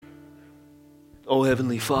Oh,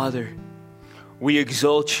 Heavenly Father, we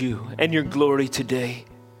exalt you and your glory today.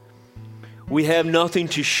 We have nothing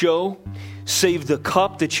to show save the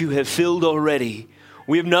cup that you have filled already.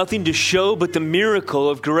 We have nothing to show but the miracle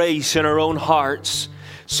of grace in our own hearts.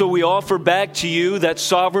 So we offer back to you that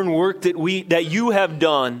sovereign work that you have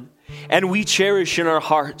done and we cherish in our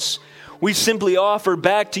hearts. We simply offer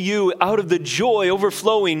back to you out of the joy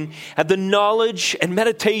overflowing at the knowledge and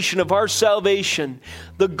meditation of our salvation,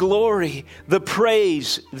 the glory, the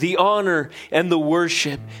praise, the honor, and the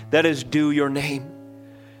worship that is due your name.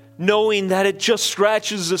 Knowing that it just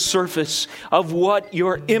scratches the surface of what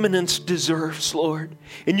your eminence deserves, Lord,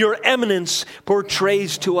 and your eminence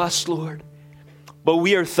portrays to us, Lord. But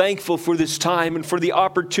we are thankful for this time and for the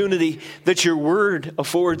opportunity that your word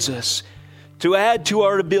affords us to add to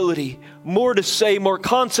our ability more to say, more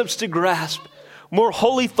concepts to grasp, more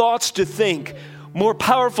holy thoughts to think, more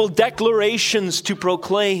powerful declarations to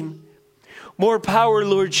proclaim, more power,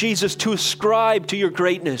 Lord Jesus, to ascribe to your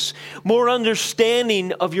greatness, more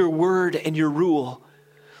understanding of your word and your rule.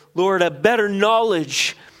 Lord, a better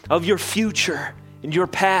knowledge of your future and your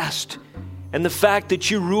past and the fact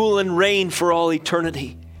that you rule and reign for all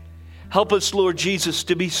eternity. Help us, Lord Jesus,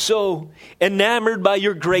 to be so enamored by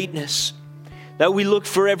your greatness that we look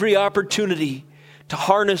for every opportunity to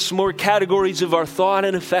harness more categories of our thought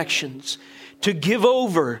and affections, to give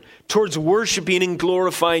over towards worshiping and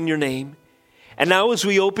glorifying your name. And now as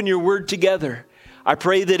we open your word together, I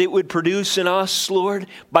pray that it would produce in us, Lord,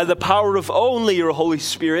 by the power of only your Holy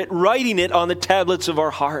Spirit, writing it on the tablets of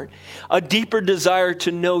our heart, a deeper desire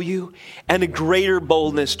to know you and a greater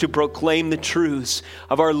boldness to proclaim the truths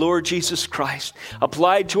of our Lord Jesus Christ,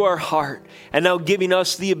 applied to our heart, and now giving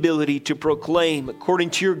us the ability to proclaim,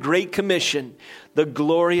 according to your great commission, the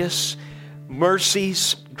glorious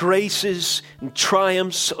mercies, graces, and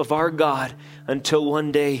triumphs of our God until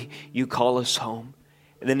one day you call us home.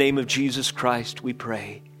 In the name of Jesus Christ, we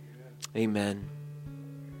pray. Amen.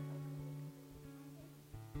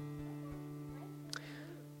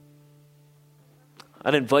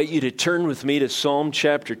 I'd invite you to turn with me to Psalm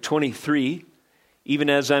chapter 23,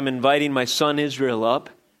 even as I'm inviting my son Israel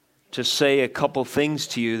up to say a couple things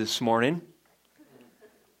to you this morning.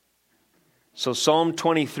 So Psalm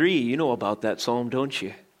 23, you know about that psalm, don't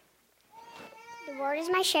you? The Lord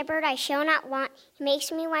is my shepherd, I shall not want. He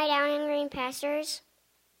makes me lie down in green pastures.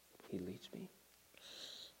 He leads me.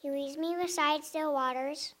 He leads me beside still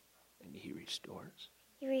waters. And he restores.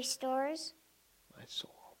 He restores my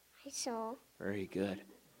soul. My soul. Very good.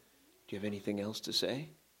 Do you have anything else to say?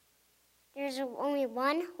 There's only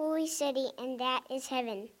one holy city, and that is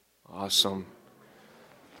heaven. Awesome.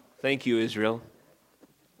 Thank you, Israel.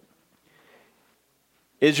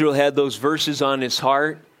 Israel had those verses on his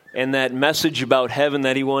heart and that message about heaven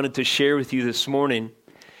that he wanted to share with you this morning.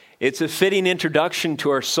 It's a fitting introduction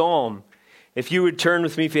to our psalm. If you would turn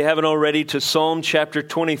with me, if you haven't already, to Psalm chapter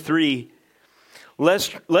 23.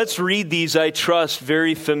 Let's read these, I trust,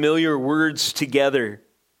 very familiar words together,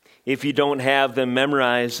 if you don't have them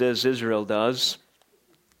memorized as Israel does.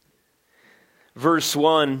 Verse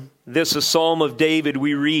 1, this is a psalm of David,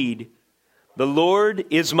 we read, "The Lord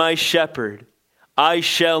is my shepherd, I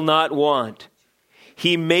shall not want.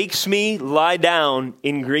 He makes me lie down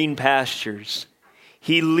in green pastures.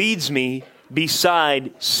 He leads me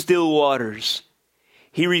beside still waters.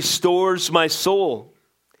 He restores my soul.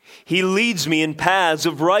 He leads me in paths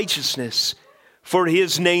of righteousness for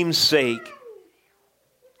his name's sake.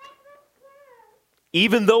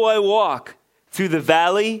 Even though I walk through the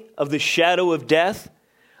valley of the shadow of death,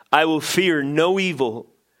 I will fear no evil,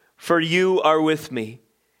 for you are with me.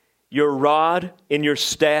 Your rod and your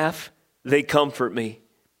staff, they comfort me.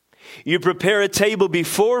 You prepare a table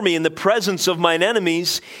before me in the presence of mine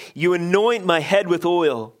enemies. You anoint my head with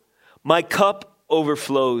oil. My cup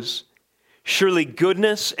overflows. Surely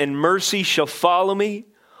goodness and mercy shall follow me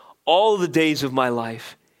all the days of my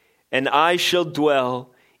life, and I shall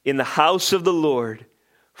dwell in the house of the Lord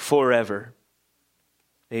forever."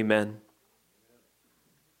 Amen.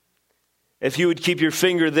 If you would keep your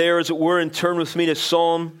finger there, as it were, and turn with me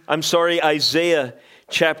to Isaiah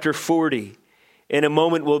chapter 40. In a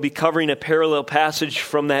moment, we'll be covering a parallel passage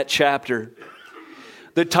from that chapter.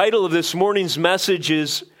 The title of this morning's message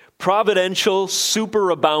is Providential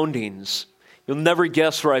Super-Aboundings. You'll never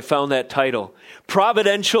guess where I found that title.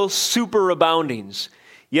 Providential Super-Aboundings.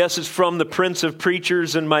 Yes, it's from the Prince of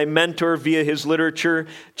Preachers and my mentor via his literature,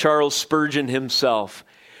 Charles Spurgeon himself.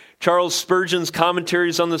 Charles Spurgeon's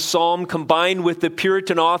commentaries on the psalm, combined with the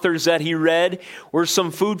Puritan authors that he read, were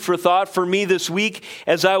some food for thought for me this week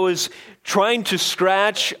as I was trying to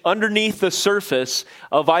scratch underneath the surface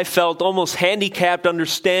of, I felt, almost handicapped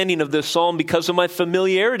understanding of this psalm because of my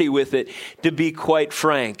familiarity with it, to be quite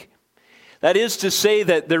frank. That is to say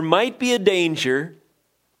that there might be a danger,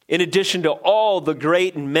 in addition to all the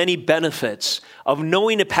great and many benefits of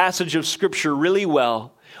knowing a passage of Scripture really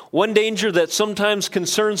well. One danger that sometimes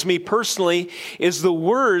concerns me personally is the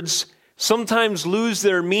words sometimes lose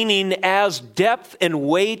their meaning as depth and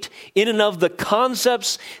weight in and of the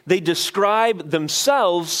concepts they describe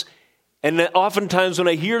themselves. And oftentimes when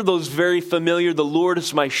I hear those very familiar, the Lord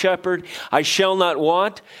is my shepherd, I shall not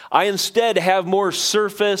want, I instead have more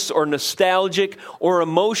surface or nostalgic or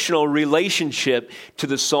emotional relationship to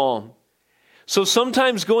the psalm. So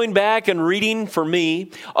sometimes going back and reading, for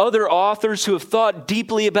me, other authors who have thought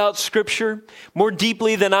deeply about Scripture, more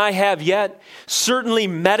deeply than I have yet, certainly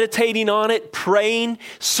meditating on it, praying,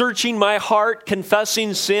 searching my heart,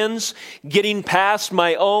 confessing sins, getting past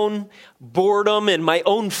my own boredom and my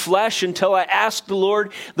own flesh until I ask the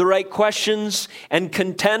Lord the right questions and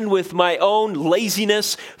contend with my own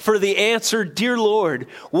laziness for the answer. Dear Lord,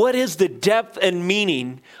 what is the depth and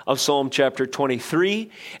meaning of Psalm chapter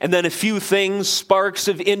 23? And then a few things, sparks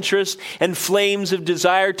of interest and flames of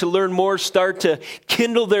desire to learn more start to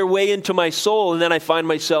kindle their way into my soul. And then I find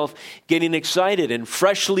myself getting excited and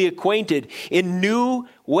freshly acquainted in new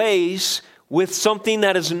ways with something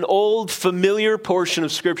that is an old, familiar portion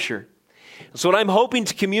of Scripture. So what I'm hoping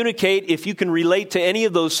to communicate, if you can relate to any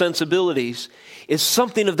of those sensibilities, is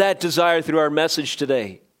something of that desire through our message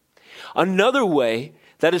today. Another way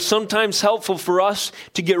that is sometimes helpful for us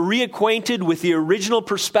to get reacquainted with the original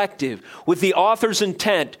perspective, with the author's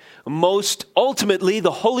intent, most ultimately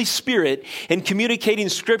the Holy Spirit in communicating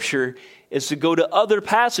Scripture, is to go to other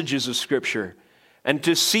passages of Scripture and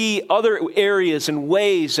to see other areas and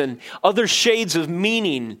ways and other shades of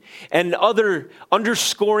meaning and other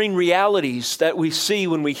underscoring realities that we see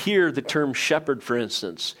when we hear the term shepherd, for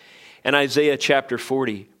instance. And Isaiah chapter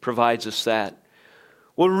 40 provides us that.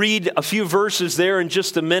 We'll read a few verses there in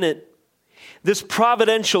just a minute. This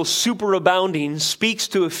providential superabounding speaks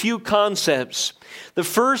to a few concepts. The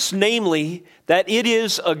first, namely, that it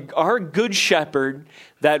is our good shepherd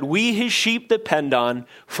that we, his sheep, depend on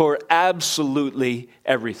for absolutely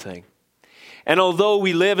everything. And although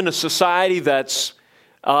we live in a society that's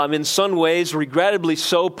in some ways, regrettably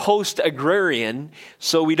so, post-agrarian,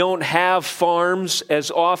 so we don't have farms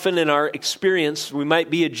as often in our experience. We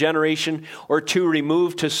might be a generation or two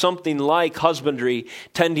removed to something like husbandry,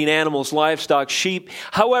 tending animals, livestock, sheep.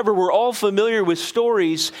 However, we're all familiar with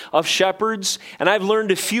stories of shepherds, and I've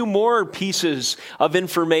learned a few more pieces of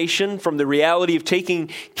information from the reality of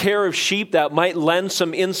taking care of sheep that might lend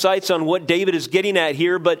some insights on what David is getting at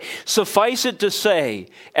here. But suffice it to say,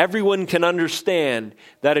 everyone can understand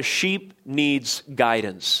that a sheep needs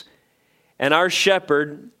guidance. And our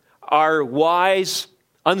shepherd, our wise,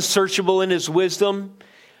 unsearchable in his wisdom,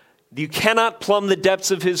 you cannot plumb the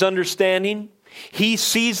depths of his understanding. He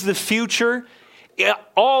sees the future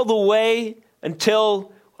all the way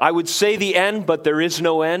until, I would say, the end, but there is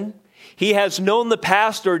no end. He has known the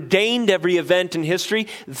past, ordained every event in history.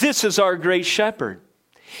 This is our great shepherd.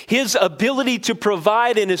 His ability to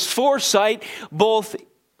provide and his foresight, both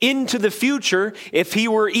into the future, if he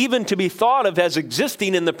were even to be thought of as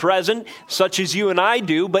existing in the present, such as you and I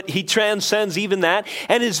do, but he transcends even that,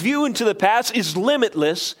 and his view into the past is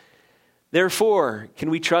limitless. Therefore, can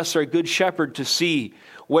we trust our good shepherd to see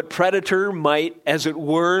what predator might, as it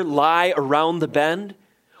were, lie around the bend?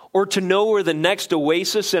 Or to know where the next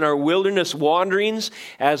oasis in our wilderness wanderings,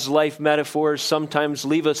 as life metaphors sometimes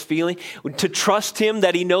leave us feeling, to trust him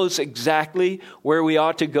that he knows exactly where we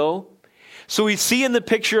ought to go? So we see in the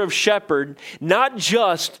picture of shepherd, not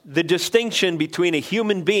just the distinction between a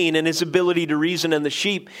human being and his ability to reason and the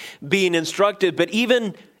sheep being instructed, but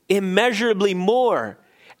even immeasurably more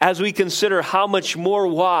as we consider how much more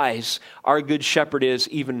wise our good shepherd is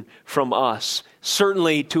even from us.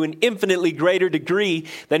 Certainly to an infinitely greater degree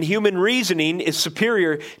than human reasoning is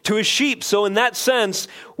superior to his sheep. So in that sense,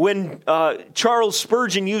 when Charles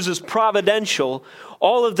Spurgeon uses providential,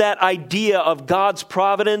 all of that idea of God's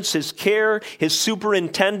providence, his care, his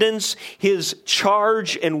superintendence, his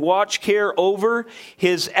charge and watch care over,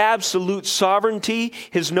 his absolute sovereignty,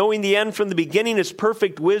 his knowing the end from the beginning, his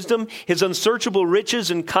perfect wisdom, his unsearchable riches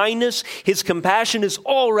and kindness, his compassion is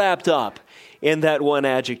all wrapped up in that one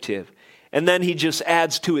adjective. And then he just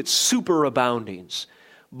adds to it superaboundings,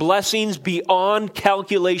 blessings beyond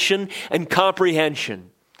calculation and comprehension.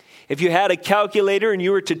 If you had a calculator and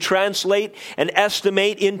you were to translate and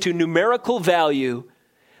estimate into numerical value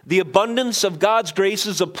the abundance of God's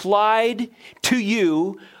graces applied to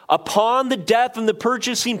you upon the death and the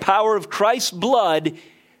purchasing power of Christ's blood,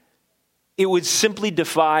 it would simply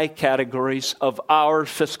defy categories of our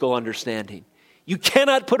fiscal understanding. You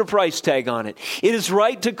cannot put a price tag on it. It is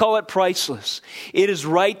right to call it priceless. It is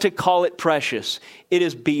right to call it precious. It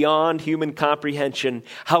is beyond human comprehension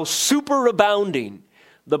how superabounding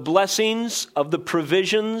the blessings of the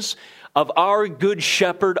provisions of our good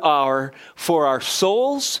shepherd are for our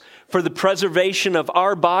souls, for the preservation of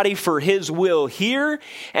our body, for his will here,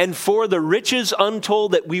 and for the riches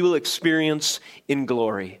untold that we will experience in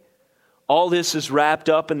glory. All this is wrapped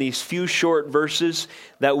up in these few short verses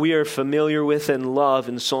that we are familiar with and love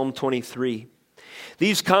in Psalm 23.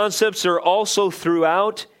 These concepts are also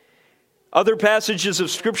throughout other passages of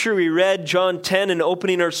Scripture. We read John 10 in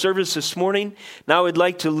opening our service this morning. Now I'd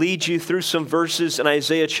like to lead you through some verses in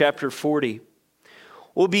Isaiah chapter 40.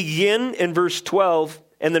 We'll begin in verse 12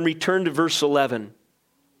 and then return to verse 11.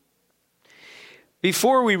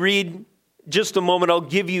 Before we read just a moment, I'll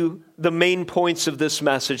give you the main points of this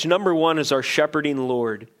message. Number one is our shepherding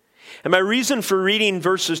Lord. And my reason for reading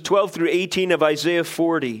verses 12 through 18 of Isaiah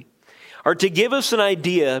 40 are to give us an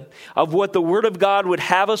idea of what the Word of God would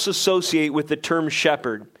have us associate with the term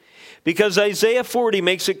shepherd. Because Isaiah 40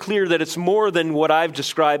 makes it clear that it's more than what I've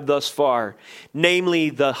described thus far,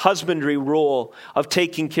 namely the husbandry role of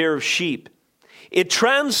taking care of sheep. It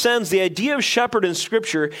transcends, the idea of shepherd in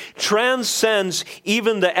Scripture transcends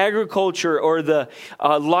even the agriculture or the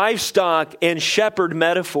livestock and shepherd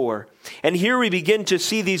metaphor. And here we begin to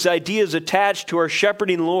see these ideas attached to our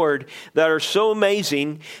shepherding Lord that are so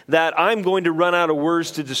amazing that I'm going to run out of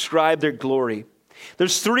words to describe their glory.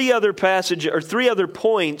 There's three other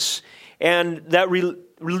points and that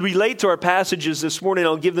relate to our passages this morning.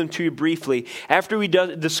 I'll give them to you briefly. After we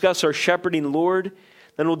discuss our shepherding Lord,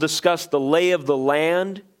 then we'll discuss the lay of the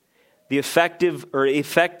land, the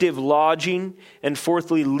effective lodging, and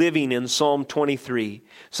fourthly, living in Psalm 23.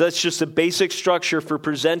 So that's just a basic structure for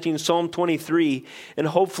presenting Psalm 23 in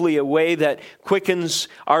hopefully a way that quickens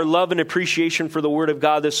our love and appreciation for the Word of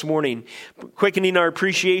God this morning. Quickening our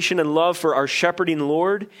appreciation and love for our shepherding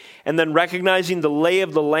Lord, and then recognizing the lay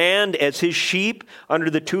of the land as His sheep under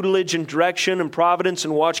the tutelage and direction and providence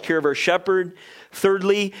and watch care of our shepherd.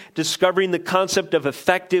 Thirdly, discovering the concept of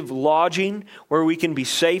effective lodging, where we can be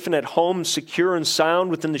safe and at home, secure and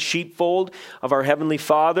sound within the sheepfold of our Heavenly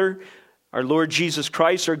Father, our Lord Jesus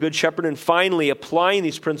Christ, our Good Shepherd. And finally, applying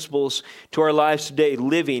these principles to our lives today,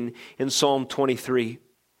 living in Psalm 23.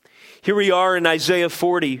 Here we are in Isaiah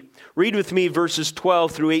 40. Read with me verses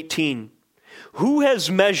 12 through 18. Who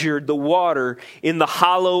has measured the water in the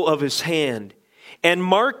hollow of his hand and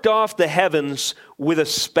marked off the heavens with a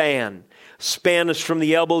span? Span is from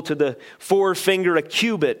the elbow to the forefinger, a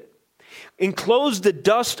cubit. Enclosed the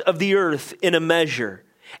dust of the earth in a measure,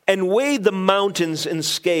 and weighed the mountains in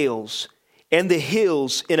scales, and the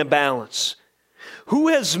hills in a balance. Who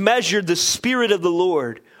has measured the Spirit of the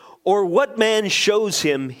Lord, or what man shows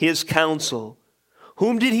him his counsel?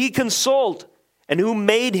 Whom did he consult, and who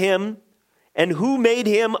made him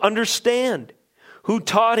understand? Who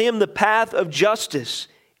taught him the path of justice,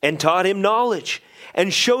 and taught him knowledge,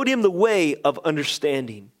 and showed him the way of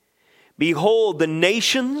understanding? Behold, the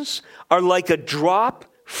nations are like a drop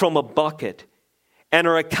from a bucket, and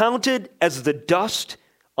are accounted as the dust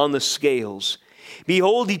on the scales.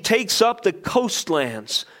 Behold, he takes up the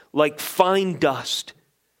coastlands like fine dust.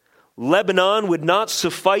 Lebanon would not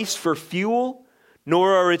suffice for fuel,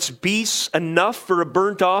 nor are its beasts enough for a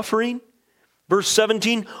burnt offering. Verse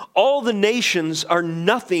 17, all the nations are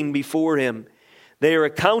nothing before him. They are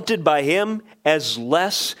accounted by him as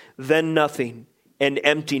less than nothing and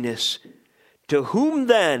emptiness. To whom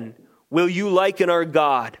then will you liken our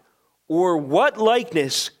God? Or what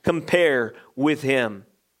likeness compare with him?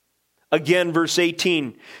 Again, verse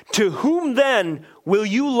 18. To whom then will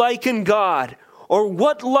you liken God? Or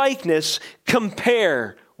what likeness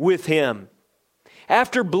compare with him?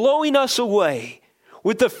 After blowing us away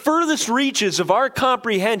with the furthest reaches of our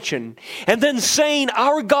comprehension, and then saying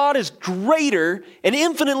our God is greater and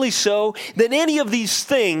infinitely so than any of these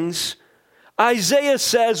things, Isaiah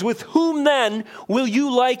says, with whom then will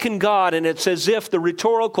you liken God? And it's as if the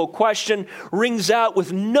rhetorical question rings out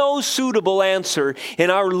with no suitable answer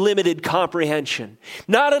in our limited comprehension.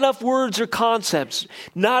 Not enough words or concepts,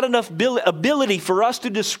 not enough ability for us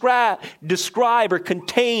to describe or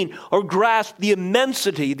contain or grasp the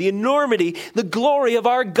immensity, the enormity, the glory of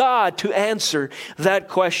our God to answer that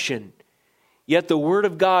question. Yet the Word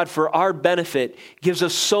of God for our benefit gives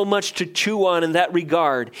us so much to chew on in that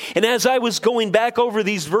regard. And as I was going back over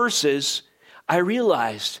these verses, I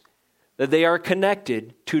realized that they are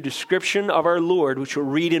connected to a description of our Lord, which we'll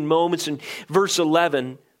read in moments in verse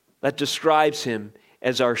 11, that describes him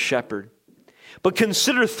as our shepherd. But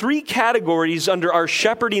consider three categories under our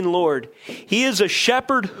shepherding Lord. He is a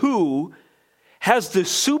shepherd who has the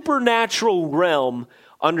supernatural realm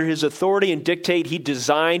under his authority and dictate. He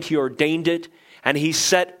designed, he ordained it, and he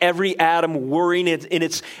set every atom whirring in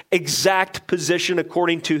its exact position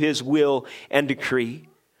according to his will and decree.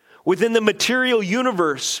 Within the material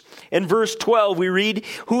universe, in verse 12, we read,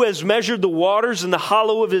 who has measured the waters in the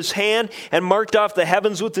hollow of his hand and marked off the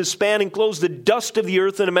heavens with his span, enclosed the dust of the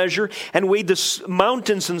earth in a measure, and weighed the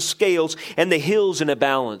mountains in scales and the hills in a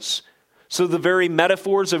balance. So the very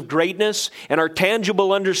metaphors of greatness and our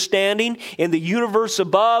tangible understanding in the universe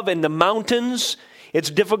above and the mountains, it's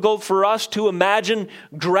difficult for us to imagine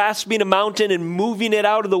grasping a mountain and moving it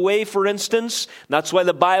out of the way, for instance. That's why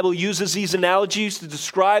the Bible uses these analogies to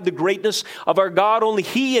describe the greatness of our God. Only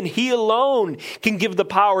He and He alone can give the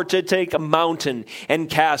power to take a mountain and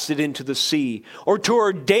cast it into the sea, or to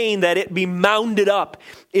ordain that it be mounded up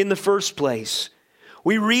in the first place.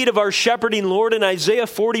 We read of our shepherding Lord in Isaiah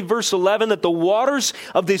 40 verse 11 that the waters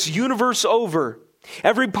of this universe over,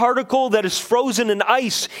 every particle that is frozen in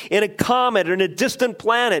ice in a comet or in a distant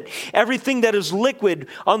planet, everything that is liquid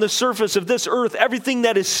on the surface of this earth, everything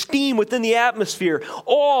that is steam within the atmosphere,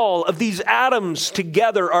 all of these atoms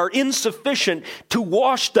together are insufficient to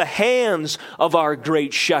wash the hands of our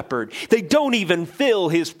great shepherd. They don't even fill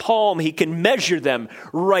his palm. He can measure them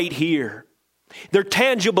right here. They're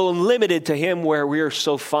tangible and limited to him, where we are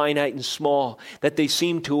so finite and small that they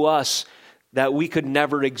seem to us that we could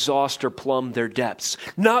never exhaust or plumb their depths.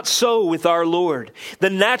 Not so with our Lord. The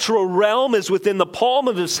natural realm is within the palm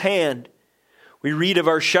of his hand. We read of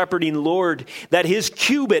our shepherding Lord that his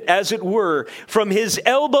cubit, as it were, from his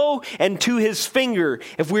elbow and to his finger,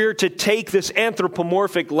 if we are to take this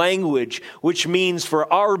anthropomorphic language, which means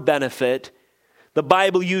for our benefit, the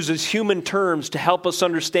Bible uses human terms to help us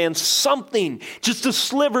understand something, just a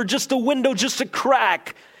sliver, just a window, just a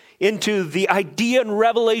crack into the idea and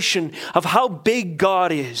revelation of how big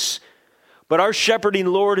God is. But our shepherding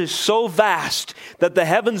Lord is so vast that the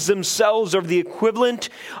heavens themselves are the equivalent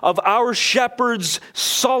of our shepherd's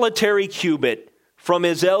solitary cubit. From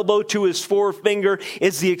his elbow to his forefinger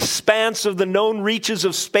is the expanse of the known reaches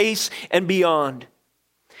of space and beyond.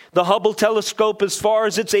 The Hubble telescope, as far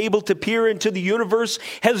as it's able to peer into the universe,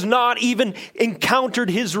 has not even encountered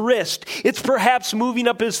his wrist. It's perhaps moving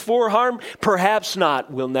up his forearm, perhaps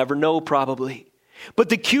not. We'll never know, probably. But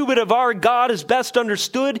the cubit of our God is best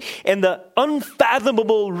understood in the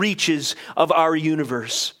unfathomable reaches of our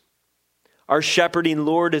universe. Our shepherding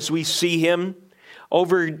Lord, as we see him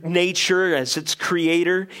over nature as its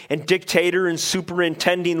creator and dictator and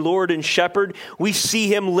superintending Lord and shepherd, we see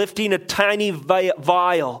him lifting a tiny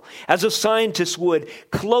vial, as a scientist would,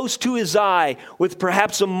 close to his eye, with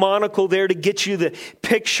perhaps a monocle there to get you the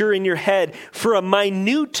picture in your head for a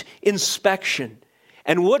minute inspection.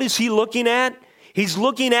 And what is he looking at? He's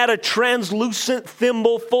looking at a translucent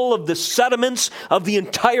thimble full of the sediments of the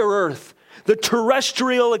entire earth, the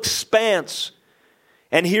terrestrial expanse.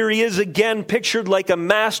 And here he is again pictured like a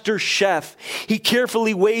master chef. He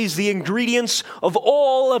carefully weighs the ingredients of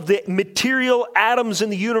all of the material atoms in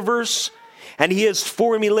the universe, and he has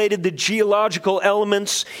formulated the geological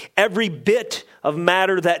elements, every bit of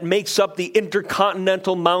matter that makes up the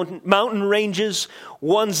intercontinental mountain ranges,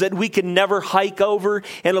 ones that we can never hike over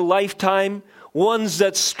in a lifetime, ones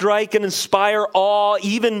that strike and inspire awe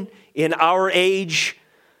even in our age,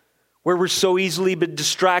 where we're so easily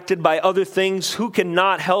distracted by other things. Who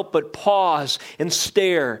cannot help but pause and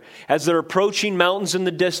stare as they're approaching mountains in the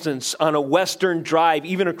distance on a western drive,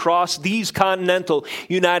 even across these continental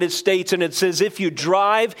United States. And it's as if you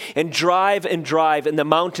drive and drive and drive, and the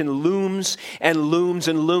mountain looms and looms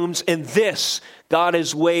and looms. And this God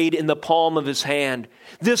has weighed in the palm of his hand.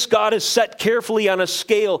 This God is set carefully on a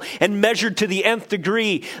scale and measured to the nth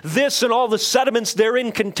degree. This and all the sediments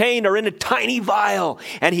therein contained are in a tiny vial,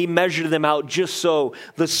 and he measured them out just so.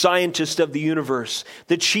 The scientist of the universe,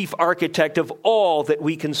 the chief architect of all that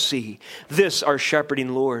we can see, this our shepherding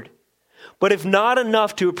Lord. But if not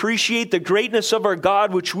enough to appreciate the greatness of our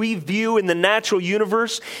God, which we view in the natural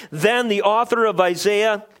universe, then the author of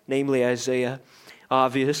Isaiah, namely Isaiah,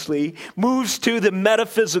 obviously, moves to the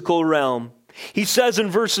metaphysical realm. He says in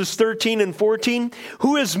verses 13 and 14,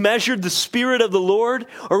 "Who has measured the Spirit of the Lord?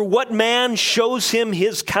 Or what man shows him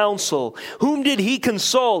his counsel? Whom did he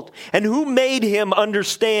consult? And who made him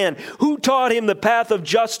understand? Who taught him the path of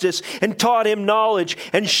justice and taught him knowledge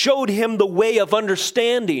and showed him the way of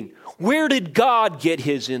understanding?" Where did God get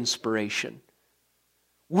his inspiration?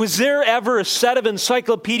 Was there ever a set of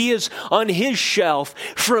encyclopedias on his shelf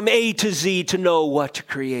from A to Z to know what to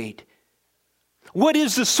create? What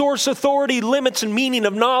is the source, authority, limits, and meaning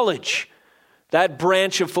of knowledge? That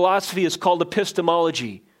branch of philosophy is called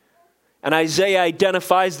epistemology. And Isaiah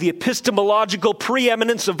identifies the epistemological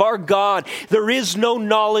preeminence of our God. There is no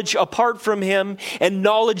knowledge apart from him, and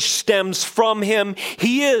knowledge stems from him.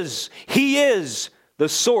 He is the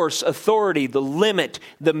source, authority, the limit,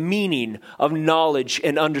 the meaning of knowledge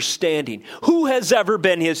and understanding. Who has ever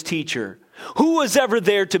been his teacher? Who was ever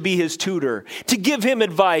there to be his tutor, to give him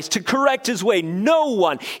advice, to correct his way? No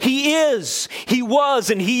one. He is, he was,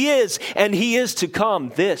 and he is to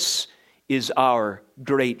come. This is our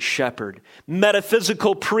great shepherd.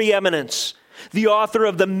 Metaphysical preeminence, the author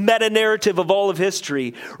of the meta-narrative of all of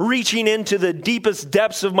history, reaching into the deepest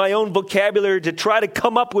depths of my own vocabulary to try to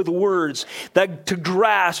come up with words that to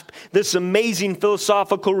grasp this amazing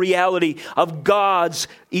philosophical reality of God's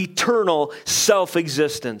eternal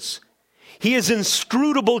self-existence. He is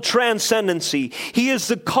inscrutable transcendency. He is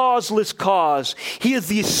the causeless cause. He is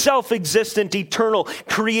the self-existent, eternal,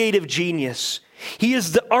 creative genius. He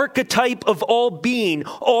is the archetype of all being,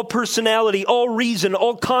 all personality, all reason,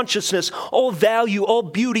 all consciousness, all value, all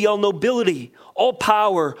beauty, all nobility, all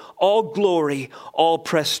power, all glory, all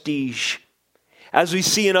prestige. As we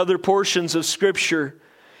see in other portions of Scripture,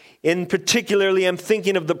 in particularly, I'm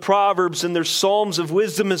thinking of the Proverbs and their Psalms of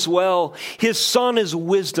wisdom as well. His Son is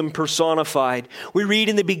wisdom personified. We read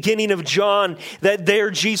in the beginning of John that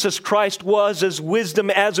there Jesus Christ was as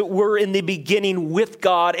wisdom as it were in the beginning with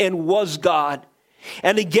God and was God.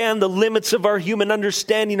 And again, the limits of our human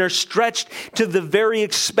understanding are stretched to the very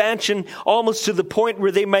expansion, almost to the point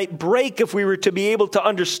where they might break if we were to be able to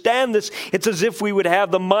understand this. It's as if we would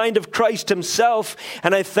have the mind of Christ himself.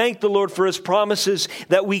 And I thank the Lord for his promises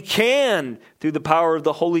that we can, through the power of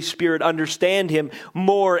the Holy Spirit, understand him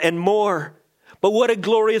more and more. But what a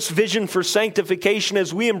glorious vision for sanctification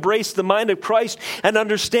as we embrace the mind of Christ and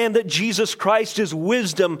understand that Jesus Christ is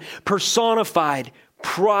wisdom personified,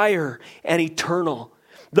 prior and eternal,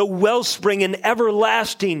 the wellspring and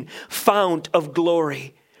everlasting fount of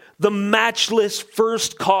glory, the matchless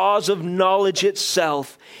first cause of knowledge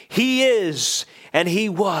itself. He is, and he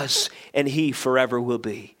was, and he forever will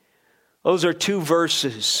be. Those are two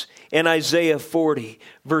verses in Isaiah 40,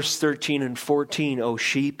 verse 13 and 14, O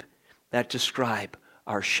sheep, that describe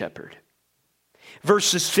our shepherd.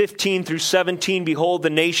 Verses 15 through 17, behold, the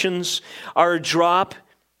nations are a drop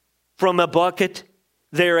from a bucket.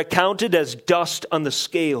 They are accounted as dust on the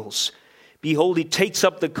scales. Behold, he takes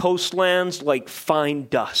up the coastlands like fine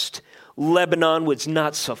dust. Lebanon would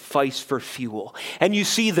not suffice for fuel. And you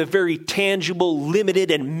see the very tangible,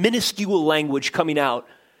 limited, and minuscule language coming out.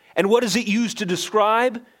 And what does it use to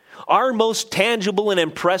describe? Our most tangible and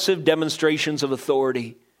impressive demonstrations of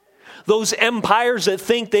authority. Those empires that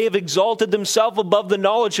think they have exalted themselves above the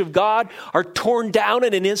knowledge of God are torn down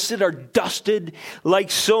in an instant, are dusted like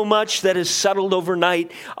so much that is settled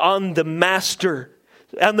overnight on the master's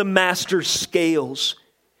scales.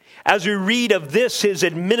 As we read of this, his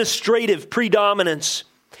administrative predominance,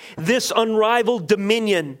 this unrivaled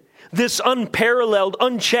dominion, this unparalleled,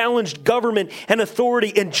 unchallenged government and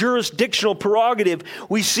authority and jurisdictional prerogative,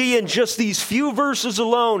 we see in just these few verses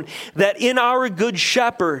alone that in our good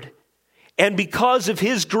shepherd, and because of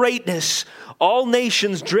his greatness, all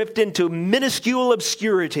nations drift into minuscule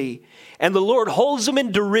obscurity. And the Lord holds them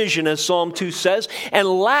in derision, as Psalm 2 says, and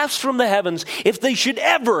laughs from the heavens if they should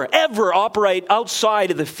ever operate outside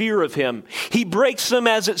of the fear of him. He breaks them,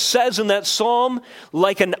 as it says in that psalm,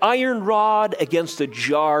 like an iron rod against a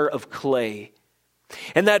jar of clay.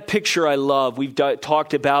 And that picture I love. We've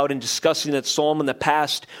talked about and discussing that psalm in the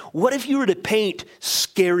past. What if you were to paint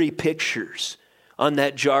scary pictures on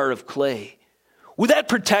that jar of clay? Would that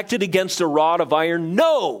protect it against a rod of iron?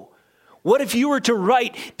 No. What if you were to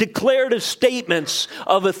write declarative statements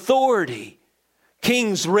of authority?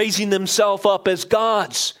 Kings raising themselves up as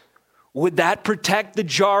gods. Would that protect the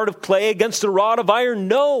jar of clay against the rod of iron?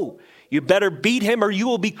 No. You better beat him or you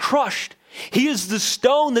will be crushed. He is the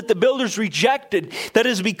stone that the builders rejected that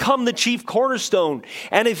has become the chief cornerstone.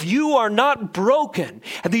 And if you are not broken,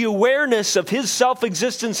 the awareness of his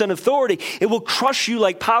self-existence and authority, it will crush you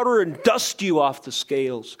like powder and dust you off the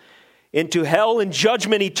scales. into hell and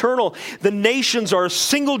judgment eternal. The nations are a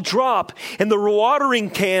single drop in the watering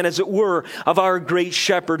can, as it were, of our great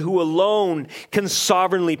shepherd, who alone can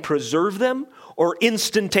sovereignly preserve them or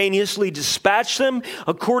instantaneously dispatch them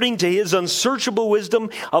according to his unsearchable wisdom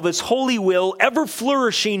of his holy will, ever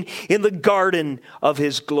flourishing in the garden of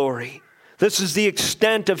his glory. This is the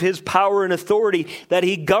extent of his power and authority, that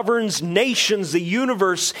he governs nations, the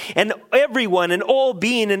universe, and everyone, and all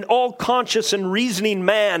being, and all conscious and reasoning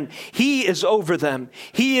man. He is over them.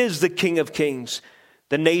 He is the King of kings.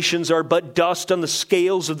 The nations are but dust on the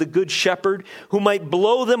scales of the good shepherd, who might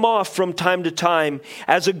blow them off from time to time,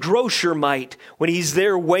 as a grocer might when he's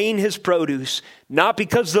there weighing his produce, not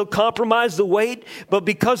because they'll compromise the weight, but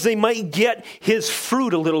because they might get his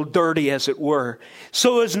fruit a little dirty, as it were.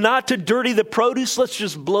 So as not to dirty the produce, let's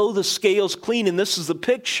just blow the scales clean. And this is the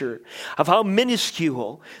picture of how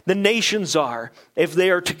minuscule the nations are if they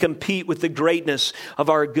are to compete with the greatness of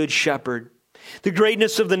our good shepherd. The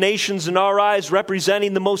greatness of the nations in our eyes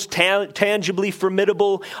representing the most tangibly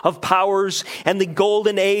formidable of powers and the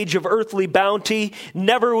golden age of earthly bounty.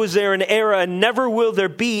 Never was there an era, and never will there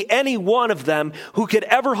be any one of them who could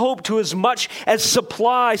ever hope to as much as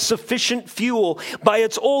supply sufficient fuel by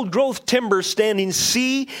its old growth timber standing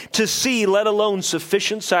sea to sea, let alone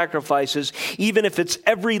sufficient sacrifices, even if its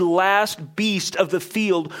every last beast of the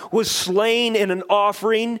field was slain in an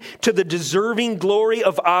offering to the deserving glory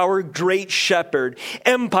of our great shepherd.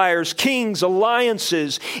 Empires, kings,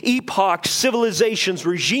 alliances, epochs, civilizations,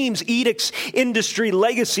 regimes, edicts, industry,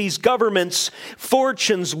 legacies, governments,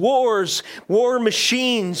 fortunes, wars, war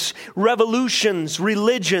machines, revolutions,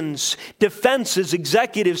 religions, defenses,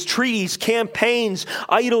 executives, treaties, campaigns,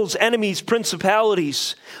 idols, enemies,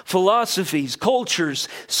 principalities, philosophies, cultures,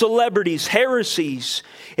 celebrities, heresies.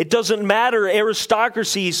 It doesn't matter,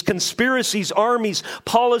 aristocracies, conspiracies, armies,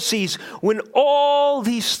 policies, when all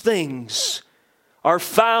these things are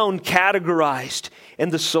found categorized in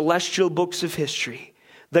the celestial books of history,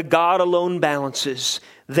 the God alone balances.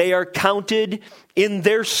 They are counted in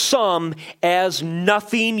their sum as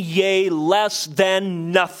nothing, yea, less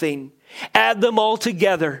than nothing. Add them all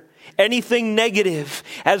together. Anything negative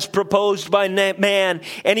as proposed by man,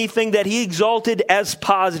 anything that he exalted as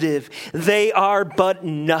positive, they are but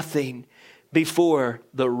nothing before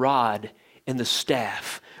the rod and the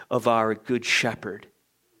staff of our good shepherd.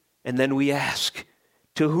 And then we ask,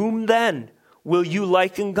 to whom then will you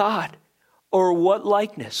liken God? Or what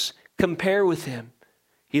likeness compare with him?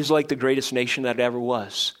 He is like the greatest nation that ever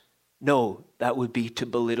was. No, that would be to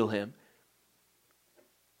belittle him.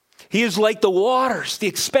 He is like the waters, the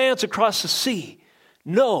expanse across the sea.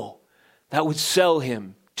 No, that would sell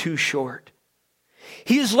him too short.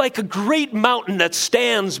 He is like a great mountain that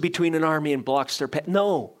stands between an army and blocks their path.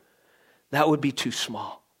 No, that would be too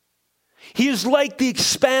small. He is like the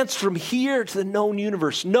expanse from here to the known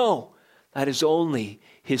universe. No, that is only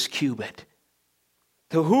his cubit.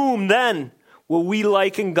 To whom then will we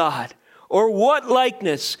liken God? Or what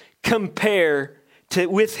likeness compare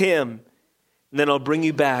with him? And then I'll bring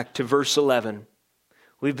you back to verse 11.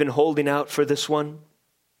 We've been holding out for this one.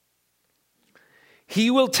 He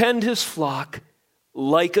will tend his flock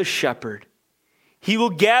like a shepherd. He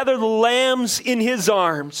will gather the lambs in his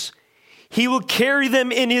arms. He will carry them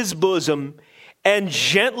in his bosom and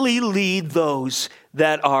gently lead those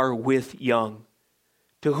that are with young.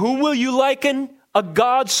 To whom will you liken a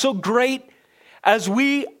God so great as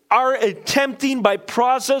we are attempting by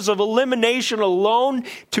process of elimination alone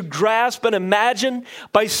to grasp and imagine,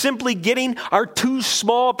 by simply getting our too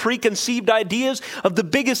small preconceived ideas of the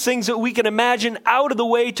biggest things that we can imagine out of the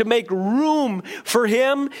way to make room for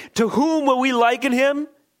him? To whom will we liken him?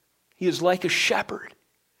 He is like a shepherd.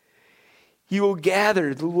 He will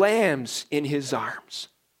gather the lambs in his arms.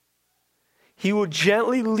 He will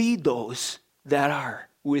gently lead those that are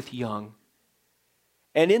with young.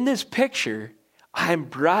 And in this picture, I am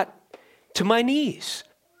brought to my knees.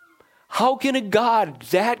 How can a God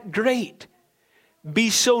that great be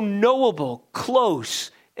so knowable,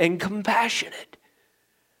 close, and compassionate?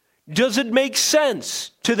 Does it make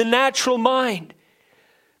sense to the natural mind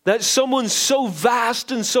that someone so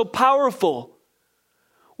vast and so powerful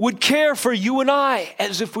would care for you and I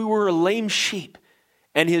as if we were a lame sheep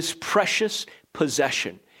and his precious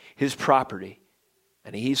possession, his property?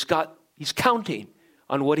 And he's counting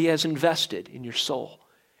on what he has invested in your soul,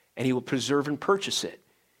 and he will preserve and purchase it,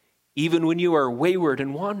 even when you are wayward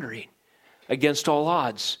and wandering against all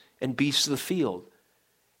odds and beasts of the field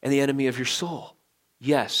and the enemy of your soul.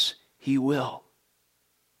 Yes, he will.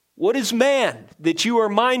 What is man that you are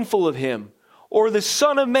mindful of him, or the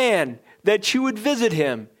Son of Man that you would visit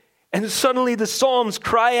him? And suddenly the Psalms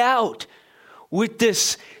cry out, with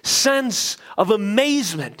this sense of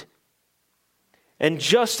amazement. And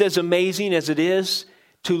just as amazing as it is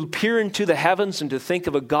to peer into the heavens and to think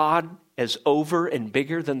of a God as over and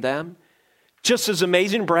bigger than them, just as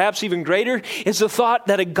amazing, perhaps even greater, is the thought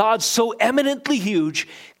that a God so eminently huge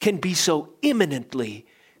can be so imminently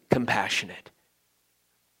compassionate.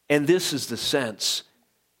 And this is the sense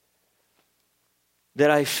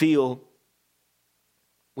that I feel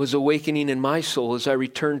was awakening in my soul as I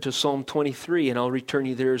returned to Psalm 23, and I'll return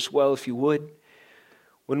you there as well if you would.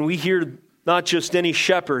 When we hear not just any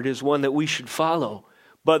shepherd is one that we should follow,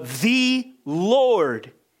 but the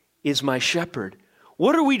Lord is my shepherd.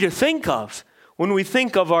 What are we to think of when we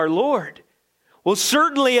think of our Lord? Well,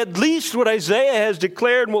 certainly at least what Isaiah has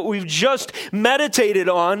declared and what we've just meditated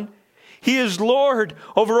on. He is Lord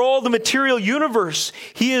over all the material universe.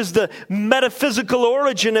 He is the metaphysical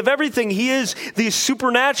origin of everything. He is the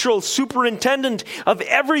supernatural superintendent of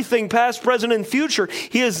everything, past, present, and future.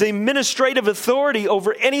 He is the administrative authority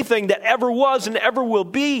over anything that ever was and ever will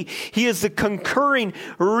be. He is the concurring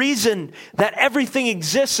reason that everything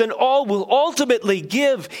exists, and all will ultimately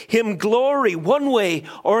give him glory one way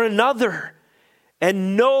or another.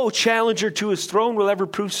 And no challenger to his throne will ever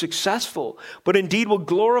prove successful, but indeed will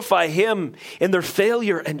glorify him in their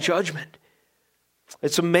failure and judgment.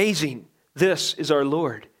 It's amazing. This is our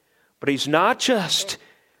Lord. But he's not just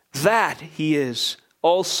that, he is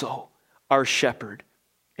also our shepherd.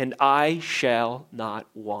 And I shall not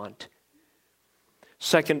want.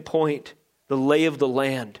 Second point, the lay of the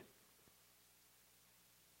land.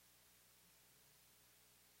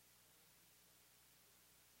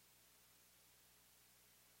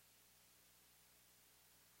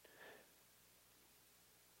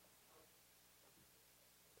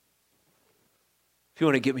 If you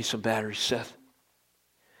want to give me some batteries, Seth.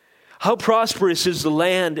 How prosperous is the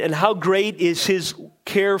land, and how great is his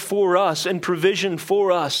care for us and provision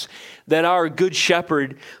for us that our good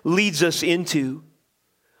shepherd leads us into.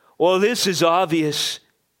 Well, this is obvious.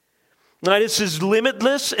 Now, this is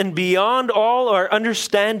limitless and beyond all our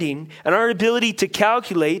understanding and our ability to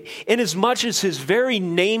calculate, inasmuch as his very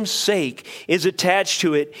name's sake is attached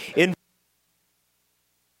to it. In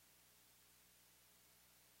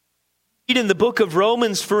the book of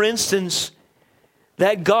Romans, for instance,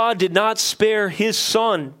 that God did not spare his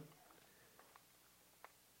son.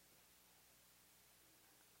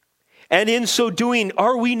 And in so doing,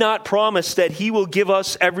 are we not promised that he will give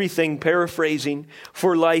us everything, paraphrasing,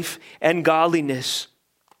 for life and godliness?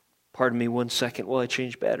 Pardon me 1 second while I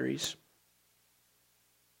change batteries.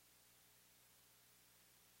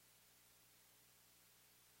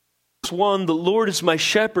 Verse 1, the Lord is my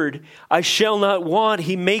shepherd, I shall not want.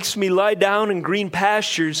 He makes me lie down in green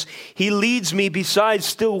pastures. He leads me beside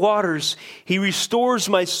still waters. He restores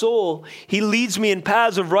my soul. He leads me in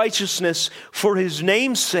paths of righteousness for his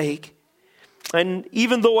name's sake. And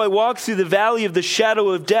even though I walk through the valley of the shadow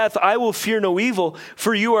of death, I will fear no evil,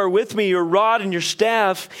 for you are with me, your rod and your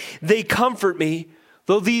staff, they comfort me.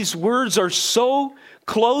 Though these words are so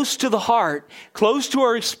close to the heart, close to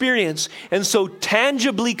our experience, and so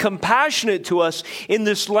tangibly compassionate to us in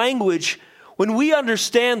this language, when we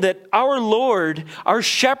understand that our Lord, our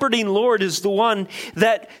shepherding Lord, is the one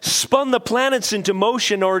that spun the planets into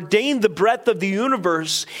motion, ordained the breadth of the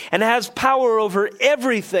universe, and has power over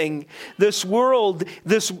everything, this world,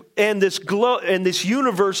 this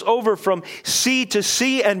universe over from sea to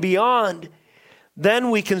sea and beyond, then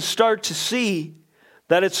we can start to see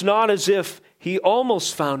that it's not as if he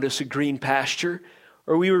almost found us a green pasture,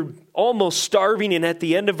 or we were almost starving and at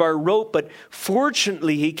the end of our rope, but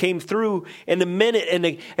fortunately he came through in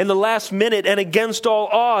the last minute, and against all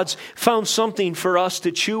odds found something for us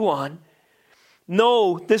to chew on.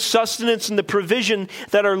 No, this sustenance and the provision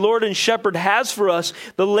that our Lord and Shepherd has for us,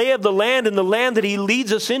 the lay of the land and the land that he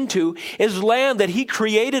leads us into, is land that he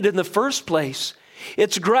created in the first place.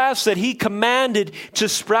 It's grass that he commanded to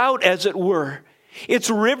sprout, as it were. It's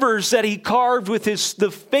rivers that he carved with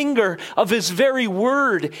the finger of his very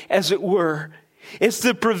word, as it were. It's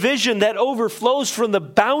the provision that overflows from the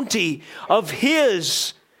bounty of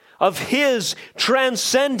his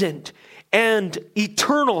transcendent and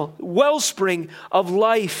eternal wellspring of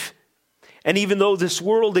life. And even though this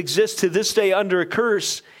world exists to this day under a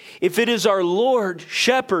curse, if it is our Lord,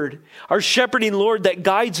 Shepherd, our shepherding Lord that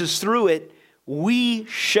guides us through it, we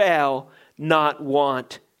shall not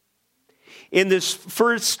want. In this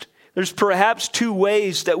first, there's perhaps two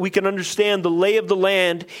ways that we can understand the lay of the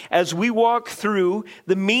land as we walk through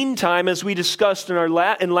the meantime, as we discussed in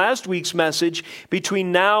in last week's message,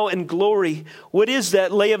 between now and glory. What is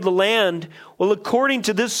that lay of the land? Well, according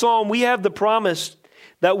to this psalm, we have the promise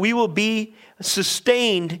that we will be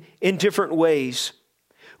sustained in different ways.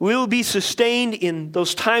 We will be sustained in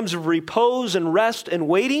those times of repose and rest and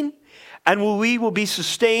waiting, and we will be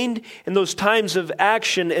sustained in those times of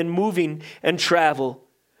action and moving and travel.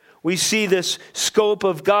 We see this scope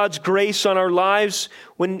of God's grace on our lives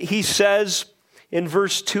when he says in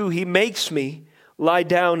verse 2, he makes me lie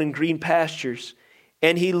down in green pastures,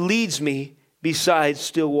 and he leads me beside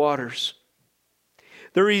still waters.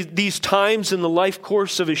 There are these times in the life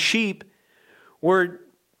course of a sheep where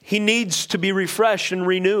he needs to be refreshed and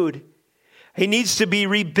renewed. He needs to be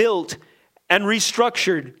rebuilt and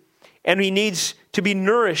restructured. And he needs to be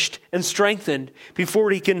nourished and strengthened before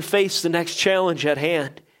he can face the next challenge at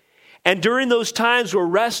hand. And during those times where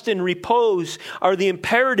rest and repose are the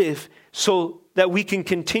imperative so that we can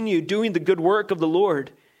continue doing the good work of the Lord,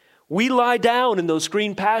 we lie down in those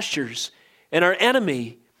green pastures, and our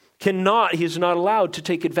enemy he is not allowed to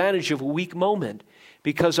take advantage of a weak moment,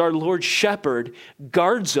 because our Lord Shepherd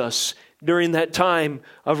guards us during that time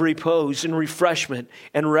of repose and refreshment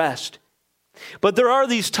and rest. But there are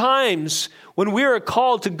these times when we are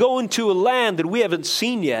called to go into a land that we haven't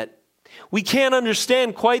seen yet. We can't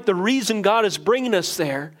understand quite the reason God is bringing us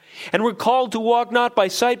there. And we're called to walk not by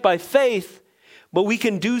sight, by faith, but we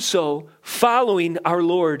can do so following our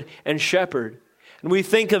Lord and Shepherd. And we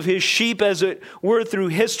think of his sheep as it were through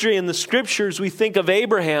history and the scriptures. We think of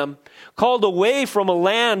Abraham called away from a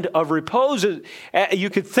land of repose. You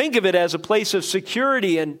could think of it as a place of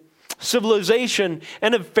security and civilization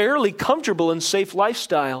and a fairly comfortable and safe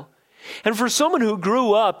lifestyle. And for someone who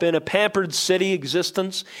grew up in a pampered city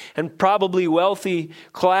existence and probably wealthy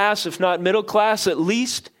class, if not middle class at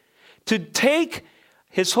least, to take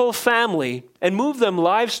his whole family and move them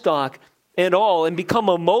livestock and all and become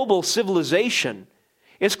a mobile civilization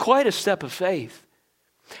is quite a step of faith.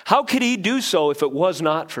 How could he do so if it was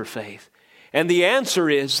not for faith? And the answer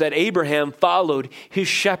is that Abraham followed his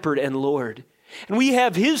shepherd and Lord. And we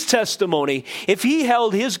have his testimony. If he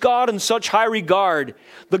held his God in such high regard,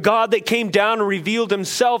 the God that came down and revealed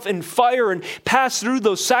himself in fire and passed through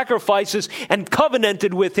those sacrifices and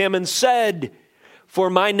covenanted with him and said, "For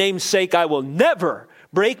my name's sake, I will never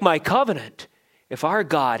break my covenant." If our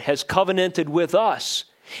God has covenanted with us,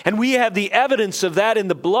 and we have the evidence of that in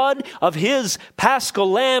the blood of his paschal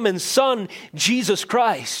lamb and son, Jesus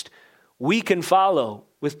Christ, we can follow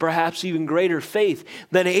with perhaps even greater faith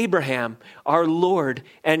than Abraham, our Lord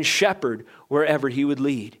and shepherd, wherever he would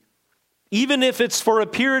lead. Even if it's for a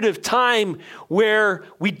period of time where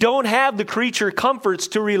we don't have the creature comforts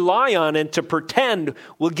to rely on and to pretend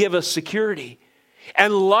will give us security.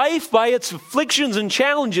 And life, by its afflictions and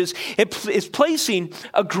challenges, is placing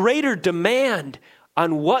a greater demand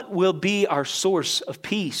on what will be our source of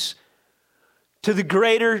peace. To the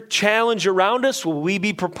greater challenge around us, will we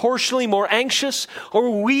be proportionally more anxious, or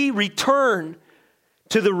will we return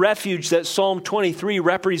to the refuge that Psalm 23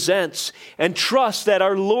 represents and trust that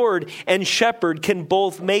our Lord and Shepherd can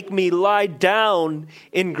both make me lie down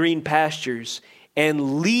in green pastures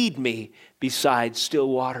and lead me beside still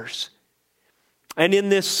waters? And in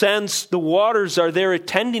this sense, the waters are there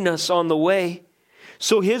attending us on the way.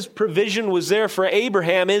 So his provision was there for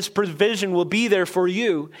Abraham. His provision will be there for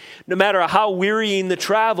you. No matter how wearying the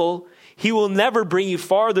travel, he will never bring you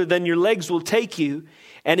farther than your legs will take you.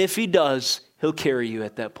 And if he does, he'll carry you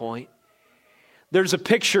at that point. There's a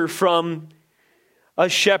picture from a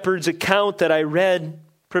shepherd's account that I read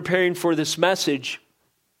preparing for this message.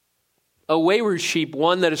 A wayward sheep,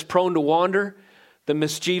 one that is prone to wander, the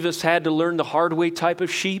mischievous had to learn the hard way type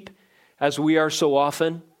of sheep, as we are so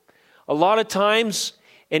often. A lot of times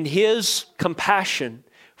in his compassion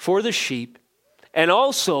for the sheep and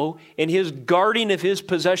also in his guarding of his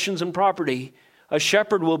possessions and property, a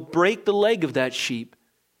shepherd will break the leg of that sheep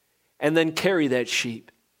and then carry that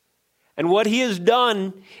sheep. And what he has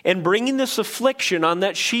done in bringing this affliction on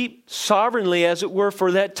that sheep sovereignly, as it were,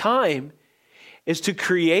 for that time, is to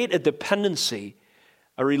create a dependency,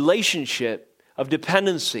 a relationship of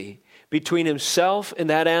dependency between himself and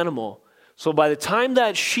that animal. So by the time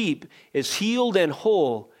that sheep is healed and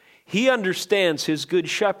whole, he understands his good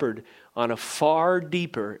shepherd on a far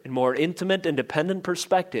deeper and more intimate and dependent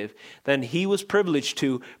perspective than he was privileged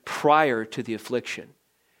to prior to the affliction.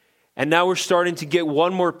 And now we're starting to get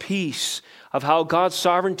one more piece of how God's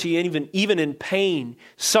sovereignty, even in pain,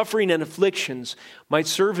 suffering, and afflictions, might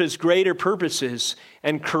serve his greater purposes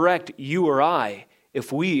and correct you or I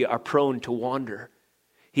if we are prone to wander.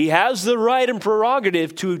 He has the right and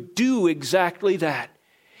prerogative to do exactly that.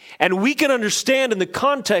 And we can understand in the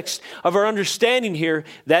context of our understanding here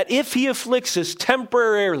that if he afflicts us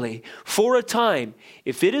temporarily for a time,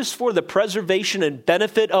 if it is for the preservation and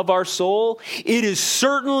benefit of our soul, it is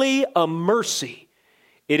certainly a mercy.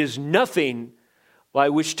 It is nothing by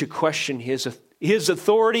which to question his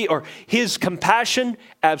authority or his compassion.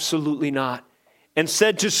 Absolutely not. And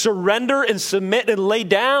said to surrender and submit and lay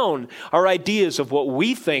down our ideas of what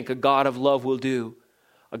we think a God of love will do.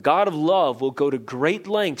 A God of love will go to great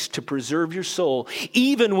lengths to preserve your soul,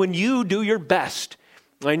 even when you do your best.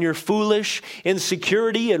 And your foolish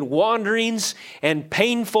insecurity and wanderings and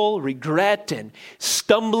painful regret and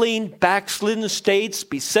stumbling, backslidden states,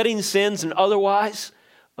 besetting sins and otherwise,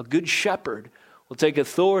 a good shepherd will take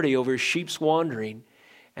authority over his sheep's wandering.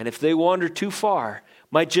 And if they wander too far,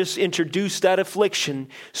 might just introduce that affliction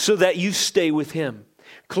so that you stay with him.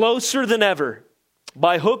 Closer than ever,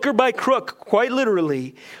 by hook or by crook, quite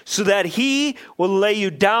literally, so that he will lay you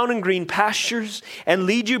down in green pastures and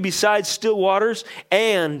lead you beside still waters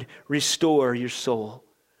and restore your soul.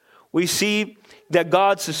 We see that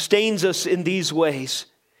God sustains us in these ways,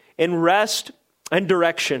 in rest and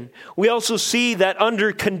direction. We also see that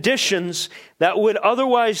under conditions that would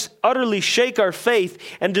otherwise utterly shake our faith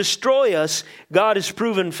and destroy us, God is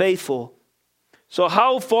proven faithful. So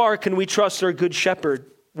how far can we trust our good shepherd?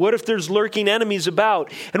 What if there's lurking enemies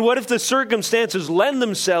about? And what if the circumstances lend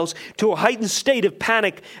themselves to a heightened state of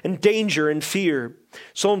panic and danger and fear?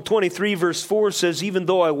 Psalm 23 verse 4 says, even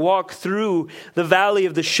though I walk through the valley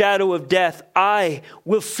of the shadow of death, I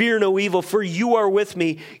will fear no evil, for you are with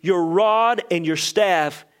me. Your rod and your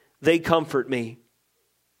staff, they comfort me.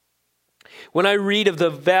 When I read of the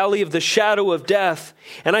valley of the shadow of death,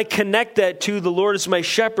 and I connect that to the Lord is my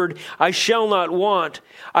shepherd, I shall not want,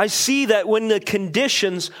 I see that when the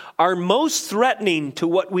conditions are most threatening to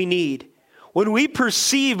what we need, when we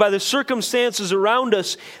perceive by the circumstances around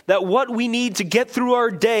us that what we need to get through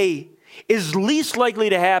our day is least likely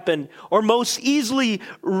to happen or most easily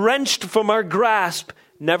wrenched from our grasp,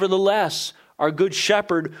 nevertheless, our good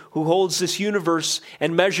shepherd who holds this universe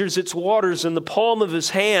and measures its waters in the palm of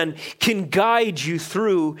his hand can guide you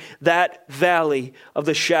through that valley of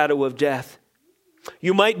the shadow of death.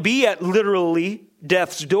 You might be at literally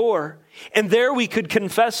death's door, and there we could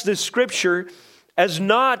confess this scripture as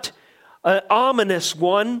not an ominous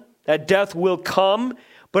one, that death will come,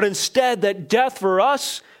 but instead that death for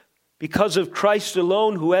us, because of Christ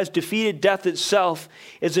alone who has defeated death itself,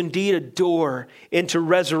 is indeed a door into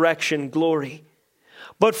resurrection glory.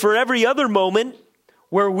 But for every other moment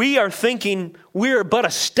where we are thinking we're but a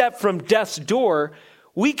step from death's door,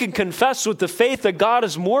 we can confess with the faith that God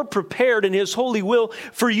is more prepared in his holy will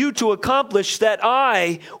for you to accomplish that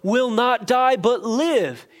I will not die but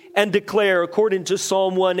live and declare, according to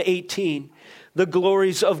Psalm 118, the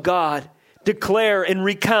glories of God. Declare and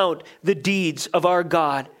recount the deeds of our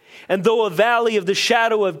God. And though a valley of the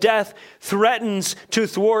shadow of death threatens to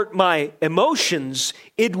thwart my emotions,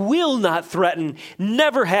 it will not threaten,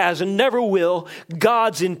 never has and never will,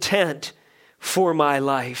 God's intent for my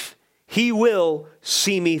life. He will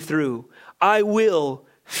see me through. I will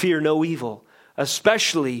fear no evil,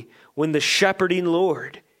 especially when the shepherding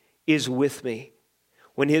Lord is with me,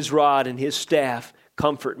 when his rod and his staff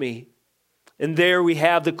comfort me. And there we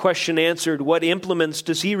have the question answered. What implements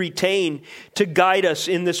does he retain to guide us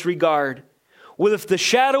in this regard? Well, if the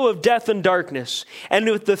shadow of death and darkness and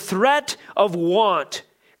with the threat of want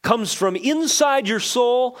comes from inside your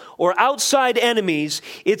soul or outside enemies,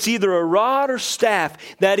 it's either a rod or staff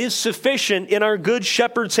that is sufficient in our good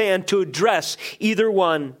shepherd's hand to address either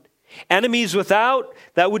one. Enemies without,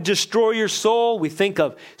 that would destroy your soul. We think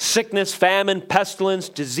of sickness, famine, pestilence,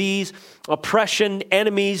 disease, oppression,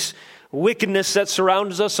 enemies, wickedness that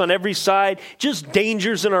surrounds us on every side, just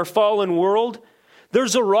dangers in our fallen world.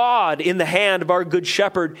 There's a rod in the hand of our good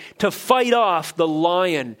shepherd to fight off the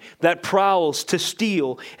lion that prowls to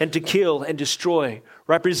steal and to kill and destroy,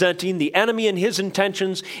 representing the enemy and his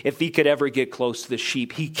intentions if he could ever get close to the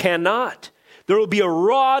sheep. He cannot. There will be a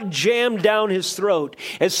rod jammed down his throat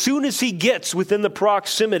as soon as he gets within the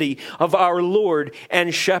proximity of our Lord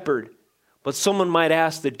and shepherd. But someone might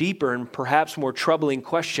ask the deeper and perhaps more troubling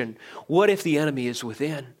question, what if the enemy is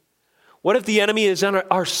within? What if the enemy is in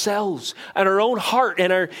ourselves and our own heart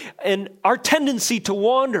and our tendency to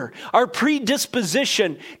wander, our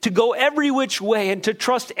predisposition to go every which way and to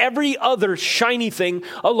trust every other shiny thing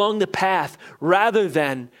along the path rather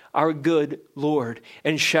than our good Lord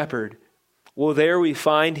and shepherd? Well, there we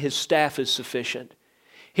find his staff is sufficient.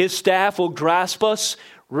 His staff will grasp us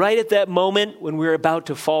right at that moment when we're about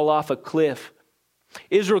to fall off a cliff.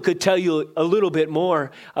 Israel could tell you a little bit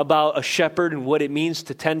more about a shepherd and what it means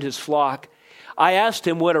to tend his flock. I asked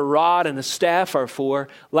him what a rod and a staff are for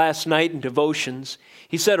last night in devotions.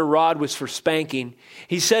 He said a rod was for spanking.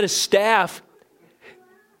 He said a staff,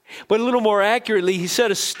 but a little more accurately, he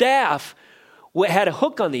said a staff had a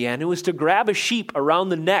hook on the end. It was to grab a sheep around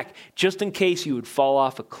the neck just in case you would fall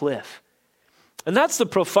off a cliff. And that's the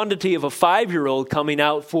profundity of a 5-year-old coming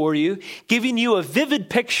out for you, giving you a vivid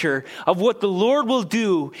picture of what the Lord will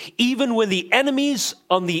do even when the enemies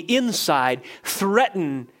on the inside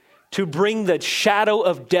threaten to bring the shadow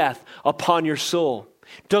of death upon your soul.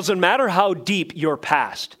 Doesn't matter how deep your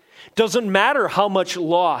past. Doesn't matter how much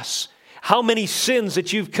loss, how many sins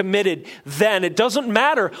that you've committed then. It doesn't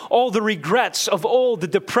matter all the regrets of old, the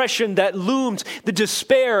depression that looms, the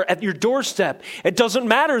despair at your doorstep. It doesn't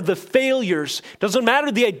matter the failures. Doesn't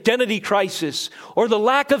matter the identity crisis or the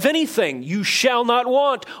lack of anything you shall not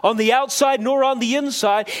want on the outside nor on the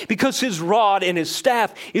inside, because his rod and his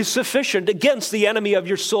staff is sufficient against the enemy of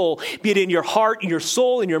your soul, be it in your heart, in your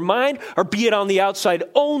soul, in your mind, or be it on the outside,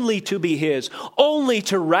 only to be his, only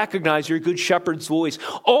to recognize your good shepherd's voice,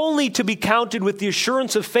 only to be counted with the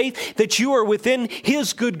assurance of faith that you are within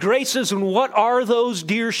his good graces. And what are those,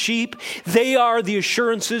 dear sheep? They are the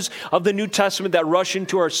assurances of the New Testament that rush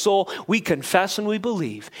into our soul. We confess and we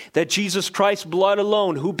believe that Jesus Christ's blood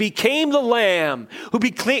alone, who became the lamb, who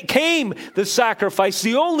became the sacrifice,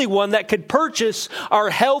 the only one that could purchase our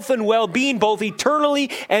health and well-being both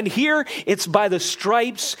eternally and here, it's by the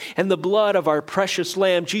stripes and the blood of our precious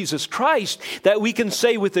lamb, Jesus Christ, that we can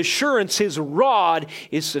say with assurance his rod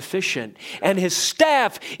is sufficient. And his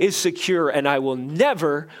staff is secure, and I will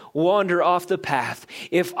never wander off the path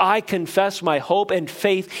if I confess my hope and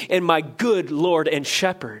faith in my good Lord and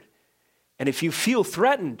Shepherd. And if you feel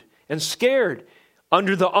threatened and scared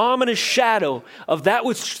under the ominous shadow of that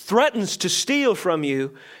which threatens to steal from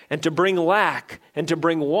you and to bring lack and to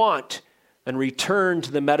bring want, then return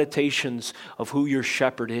to the meditations of who your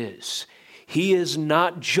shepherd is. He is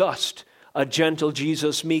not just a gentle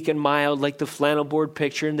Jesus, meek and mild, like the flannel board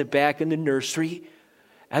picture in the back in the nursery.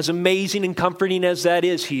 As amazing and comforting as that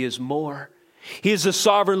is, he is more. He is the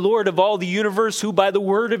sovereign Lord of all the universe, who by the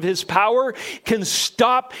word of his power can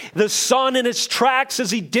stop the sun in its tracks,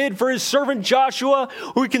 as he did for his servant Joshua,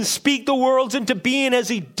 who can speak the worlds into being as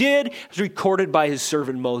he did, as recorded by his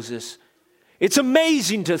servant Moses. It's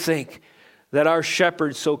amazing to think that our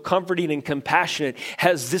shepherd, so comforting and compassionate,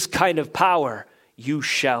 has this kind of power. You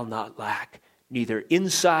shall not lack, neither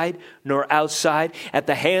inside nor outside, at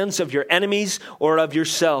the hands of your enemies or of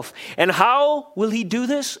yourself. And how will he do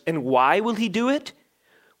this? And why will he do it?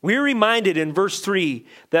 We're reminded in verse 3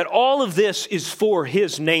 that all of this is for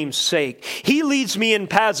his name's sake. He leads me in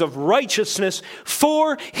paths of righteousness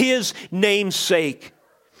for his name's sake.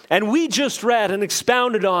 And we just read and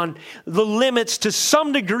expounded on the limits to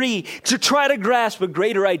some degree to try to grasp a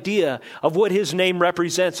greater idea of what his name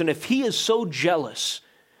represents. And if he is so jealous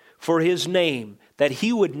for his name that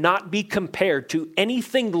he would not be compared to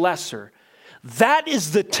anything lesser, that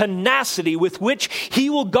is the tenacity with which he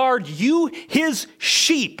will guard you, his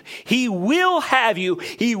sheep. He will have you,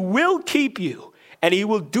 he will keep you, and he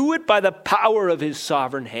will do it by the power of his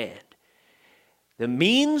sovereign hand. The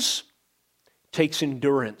means takes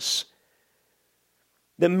endurance.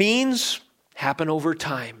 The means happen over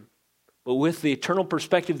time. But with the eternal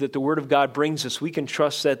perspective that the Word of God brings us, we can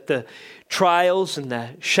trust that the trials and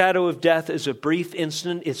the shadow of death is a brief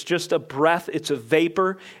instant. It's just a breath. It's a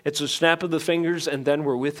vapor. It's a snap of the fingers, and then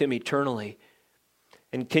we're with him eternally.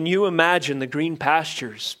 And can you imagine the green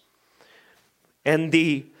pastures and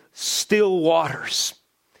the still waters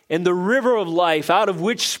and the river of life, out of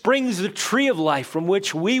which springs the tree of life, from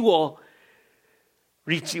which we will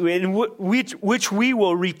which we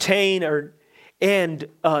will retain and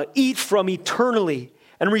eat from eternally,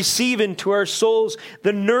 and receive into our souls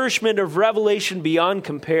the nourishment of revelation beyond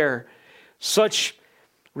compare. Such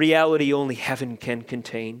reality only heaven can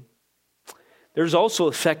contain. There's also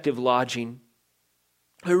effective lodging.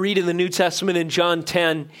 We read in the New Testament in John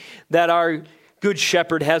 10 that our good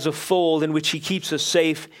shepherd has a fold in which he keeps us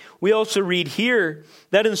safe. We also read here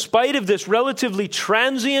that in spite of this relatively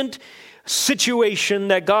transient situation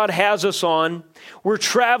that God has us on, we're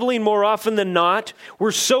traveling more often than not.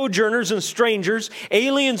 We're sojourners and strangers,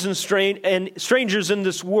 aliens and strangers in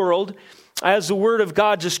this world. As the Word of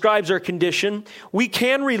God describes our condition, we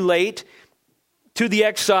can relate to the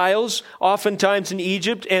exiles, oftentimes in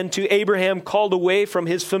Egypt, and to Abraham called away from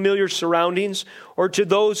his familiar surroundings, or to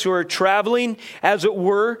those who are traveling, as it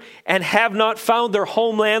were, and have not found their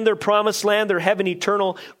homeland, their promised land, their heaven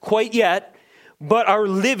eternal quite yet. but are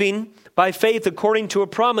living by faith according to a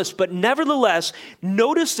promise. But nevertheless,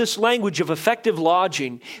 notice this language of effective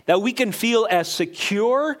lodging, that we can feel as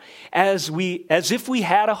secure as if we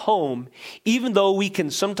had a home, even though we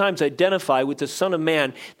can sometimes identify with the Son of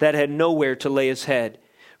Man that had nowhere to lay his head.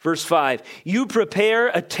 Verse 5, you prepare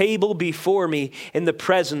a table before me in the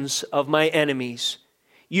presence of my enemies.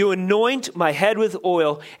 You anoint my head with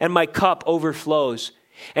oil, and my cup overflows.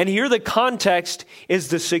 And here the context is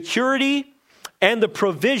the security and the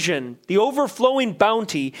provision, the overflowing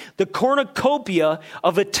bounty, the cornucopia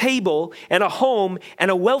of a table and a home and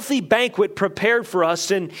a wealthy banquet prepared for us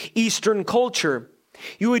in Eastern culture.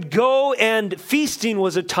 You would go, and feasting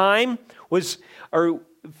was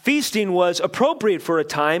appropriate for a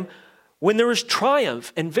time when there was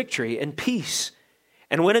triumph and victory and peace.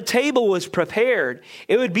 And when a table was prepared,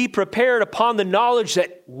 it would be prepared upon the knowledge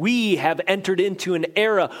that we have entered into an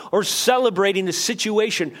era or celebrating a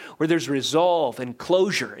situation where there's resolve and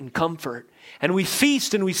closure and comfort. And we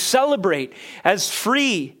feast and we celebrate as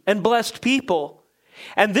free and blessed people.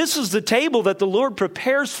 And this is the table that the Lord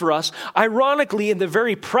prepares for us, ironically, in the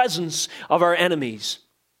very presence of our enemies.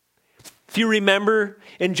 If you remember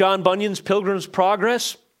in John Bunyan's Pilgrim's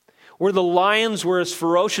Progress, where the lions were as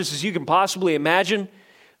ferocious as you can possibly imagine,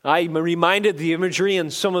 I'm reminded the imagery in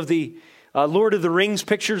some of the Lord of the Rings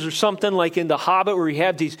pictures or something, like in The Hobbit, where you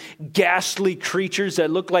have these ghastly creatures that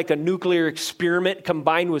look like a nuclear experiment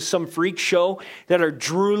combined with some freak show, that are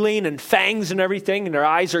drooling and fangs and everything, and their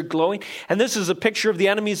eyes are glowing. And this is a picture of the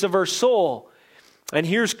enemies of our soul. And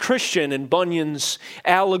here's Christian in Bunyan's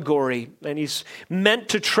allegory, and he's meant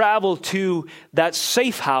to travel to that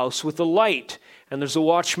safe house with the light, and there's a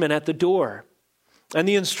watchman at the door. And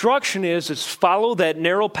the instruction is follow that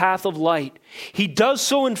narrow path of light. He does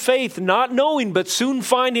so in faith, not knowing, but soon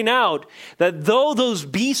finding out that though those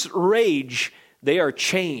beasts rage, they are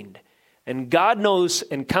chained. And God knows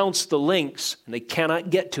and counts the links, and they cannot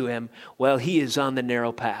get to him while he is on the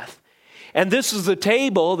narrow path. And this is the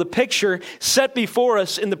table, the picture set before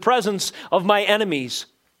us in the presence of my enemies.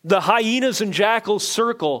 The hyenas and jackals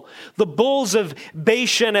circle. The bulls of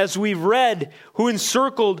Bashan, as we've read, who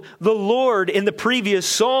encircled the Lord in the previous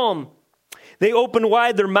psalm. They open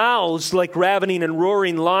wide their mouths like ravening and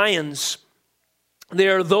roaring lions. They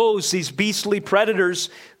are these beastly predators.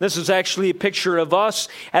 This is actually a picture of us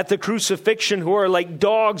at the crucifixion, who are like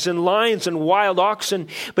dogs and lions and wild oxen.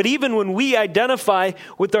 But even when we identify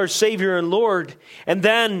with our Savior and Lord and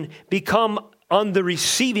then become on the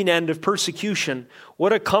receiving end of persecution,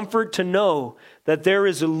 what a comfort to know that there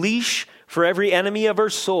is a leash for every enemy of our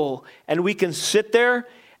soul, and we can sit there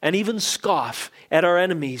and even scoff at our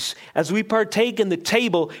enemies as we partake in the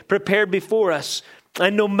table prepared before us.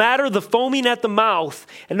 And no matter the foaming at the mouth,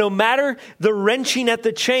 and no matter the wrenching at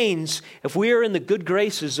the chains, if we are in the good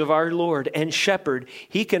graces of our Lord and Shepherd,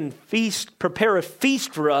 he can prepare a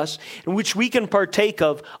feast for us in which we can partake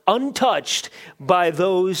of, untouched by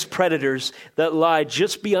those predators that lie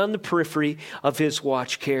just beyond the periphery of his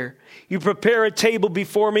watch care. You prepare a table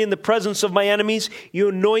before me in the presence of my enemies. You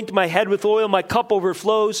anoint my head with oil. My cup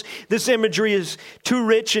overflows. This imagery is too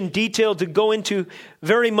rich and detailed to go into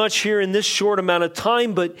very much here in this short amount of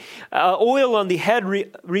time. But oil on the head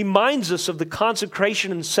reminds us of the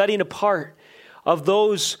consecration and setting apart of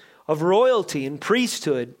those of royalty and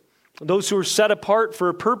priesthood. Those who were set apart for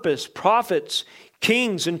a purpose. Prophets,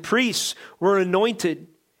 kings, and priests were anointed.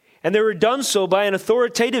 And they were done so by an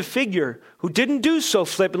authoritative figure who didn't do so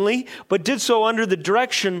flippantly, but did so under the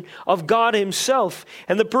direction of God himself.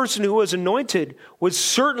 And the person who was anointed would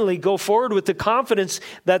certainly go forward with the confidence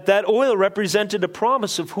that that oil represented a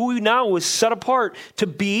promise of who he now was set apart to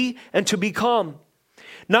be and to become.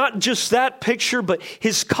 Not just that picture, but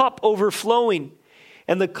his cup overflowing.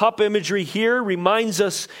 And the cup imagery here reminds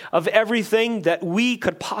us of everything that we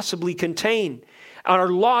could possibly contain. Our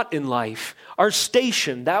lot in life, our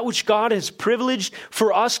station, that which God has privileged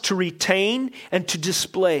for us to retain and to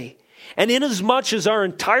display. And inasmuch as our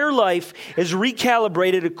entire life is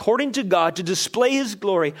recalibrated according to God to display his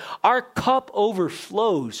glory, our cup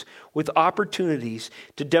overflows with opportunities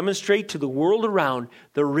to demonstrate to the world around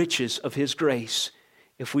the riches of his grace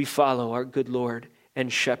if we follow our good Lord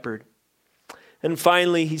and Shepherd. And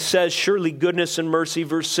finally, he says, surely goodness and mercy,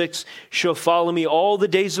 verse 6, shall follow me all the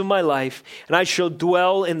days of my life, and I shall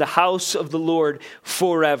dwell in the house of the Lord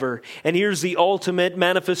forever. And here's the ultimate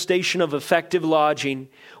manifestation of effective lodging.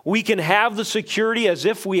 We can have the security as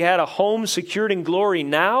if we had a home secured in glory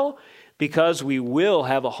now, because we will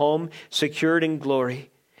have a home secured in glory.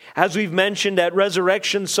 As we've mentioned at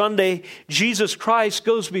Resurrection Sunday, Jesus Christ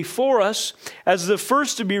goes before us as the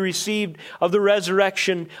first to be received of the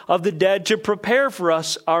resurrection of the dead to prepare for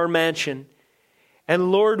us our mansion.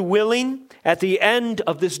 And Lord willing, at the end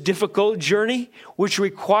of this difficult journey, which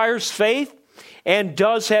requires faith and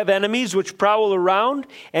does have enemies which prowl around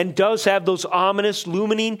and does have those ominous,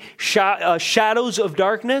 looming shadows of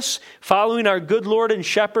darkness, following our good Lord and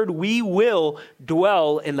Shepherd, we will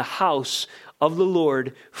dwell in the house of the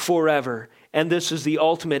Lord forever. And this is the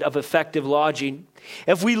ultimate of effective lodging.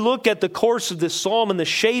 If we look at the course of this psalm and the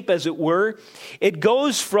shape, as it were, it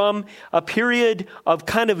goes from a period of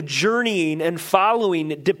kind of journeying and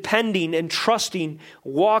following, depending and trusting,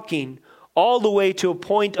 walking, all the way to a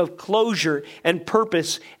point of closure and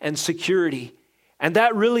purpose and security. And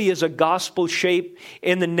that really is a gospel shape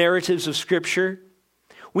in the narratives of Scripture.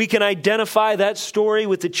 We can identify that story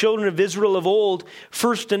with the children of Israel of old,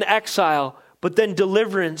 first in exile, but then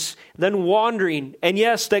deliverance, then wandering, and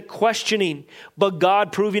yes, that questioning, but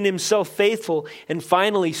God proving himself faithful, and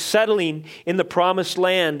finally settling in the promised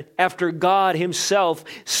land after God himself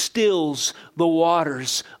stills the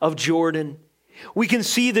waters of Jordan. We can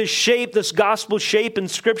see this shape, this gospel shape in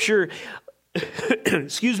Scripture, in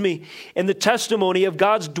the testimony of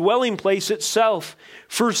God's dwelling place itself.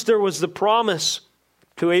 First, there was the promise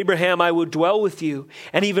to Abraham, I will dwell with you,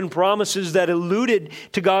 and even promises that alluded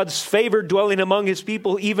to God's favor dwelling among his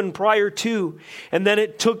people even prior to. And then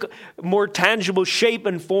it took more tangible shape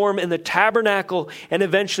and form in the tabernacle, and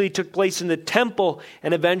eventually took place in the temple,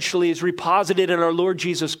 and eventually is reposited in our Lord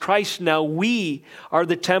Jesus Christ. Now we are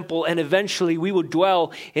the temple, and eventually we will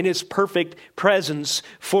dwell in his perfect presence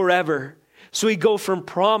forever. So we go from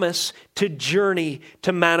promise to journey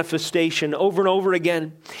to manifestation over and over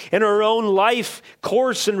again. In our own life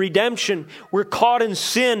course and redemption, we're caught in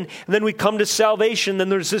sin, and then we come to salvation. Then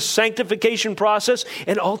there's this sanctification process,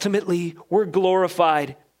 and ultimately we're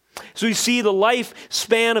glorified. So we see the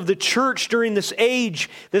lifespan of the church during this age,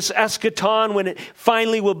 this eschaton, when it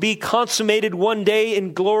finally will be consummated one day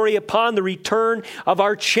in glory upon the return of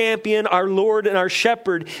our champion, our Lord and our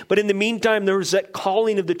shepherd. But in the meantime, there was that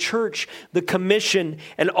calling of the church, the commission,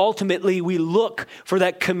 and ultimately we look for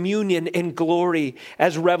that communion in glory,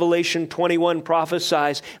 as Revelation 21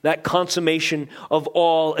 prophesies, that consummation of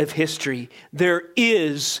all of history. There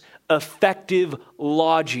is effective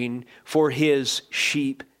lodging for his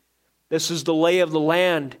sheep. This is the lay of the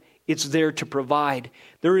land. It's there to provide.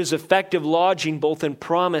 There is effective lodging both in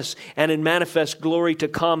promise and in manifest glory to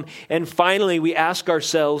come. And finally, we ask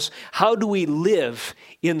ourselves, how do we live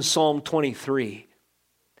in Psalm 23?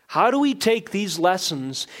 How do we take these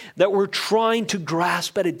lessons that we're trying to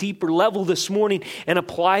grasp at a deeper level this morning and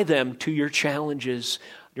apply them to your challenges,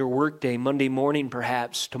 your workday, Monday morning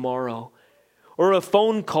perhaps, tomorrow, or a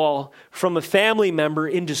phone call from a family member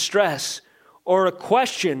in distress, or a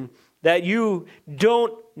question that you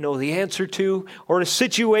don't know the answer to, or a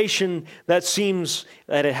situation that seems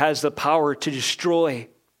that it has the power to destroy?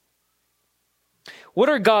 What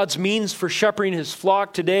are God's means for shepherding his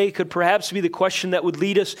flock today could perhaps be the question that would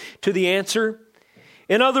lead us to the answer.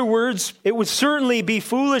 In other words, it would certainly be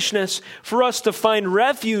foolishness for us to find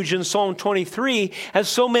refuge in Psalm 23, as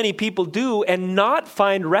so many people do, and not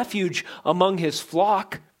find refuge among his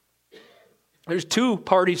flock. There's two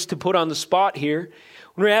parties to put on the spot here.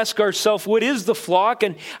 When we ask ourselves, what is the flock,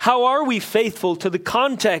 and how are we faithful to the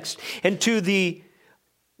context and to the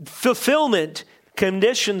fulfillment,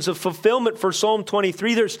 conditions of fulfillment for Psalm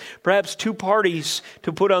 23, there's perhaps two parties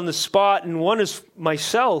to put on the spot, and one is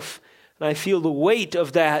myself, and I feel the weight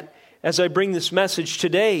of that as I bring this message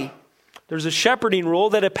today. There's a shepherding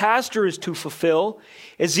role that a pastor is to fulfill.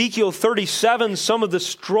 Ezekiel 37, some of the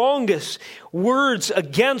strongest words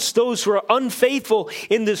against those who are unfaithful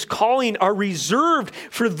in this calling are reserved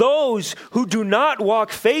for those who do not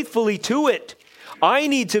walk faithfully to it. I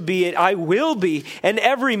need to be it, I will be, and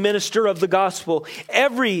every minister of the gospel,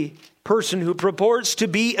 every person who purports to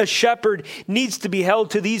be a shepherd needs to be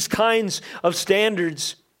held to these kinds of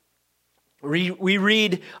standards. We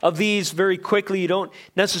read of these very quickly. You don't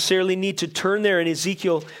necessarily need to turn there in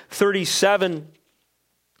Ezekiel 37,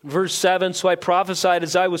 verse 7. So I prophesied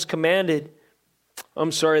as I was commanded.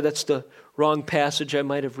 I'm sorry, that's the wrong passage. I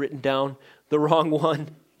might have written down the wrong one.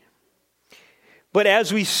 But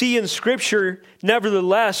as we see in Scripture,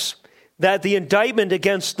 nevertheless, that the indictment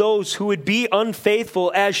against those who would be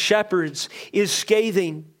unfaithful as shepherds is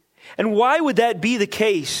scathing. And why would that be the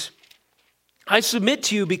case? I submit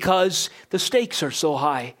to you because the stakes are so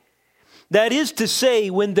high. That is to say,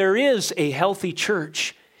 when there is a healthy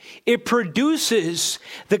church, it produces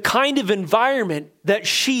the kind of environment that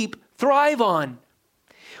sheep thrive on.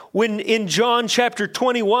 When in John chapter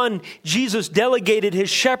 21, Jesus delegated his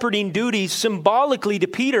shepherding duties symbolically to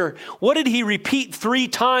Peter, what did he repeat 3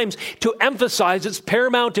 times to emphasize its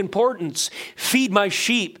paramount importance? Feed my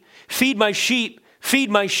sheep, Feed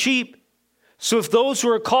my sheep. So if those who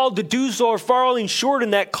are called to do so are falling short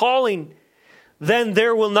in that calling, then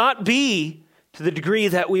there will not be, to the degree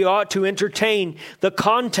that we ought to entertain, the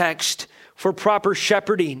context for proper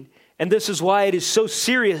shepherding. And this is why it is so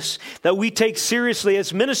serious that we take seriously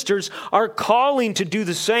as ministers our calling to do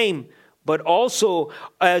the same, but also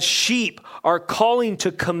as sheep our calling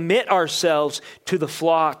to commit ourselves to the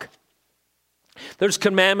flock. There's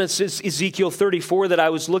commandments, Ezekiel 34, that I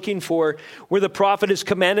was looking for, where the prophet is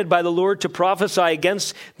commanded by the Lord to prophesy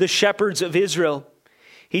against the shepherds of Israel.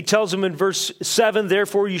 He tells them in verse 7,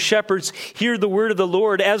 therefore you shepherds, hear the word of the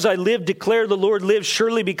Lord. As I live, declare the Lord lives.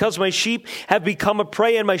 Surely because my sheep have become a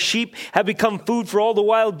prey and my sheep have become food for all the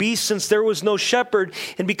wild beasts since there was no shepherd.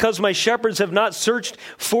 And because my shepherds have not searched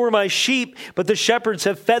for my sheep, but the shepherds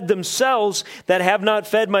have fed themselves that have not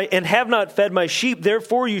fed my sheep.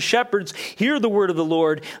 Therefore you shepherds, hear the word of the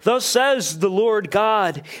Lord. Thus says the Lord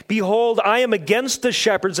God, behold, I am against the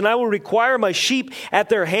shepherds and I will require my sheep at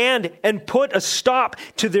their hand and put a stop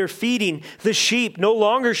to their feeding the sheep. No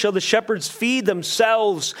longer shall the shepherds feed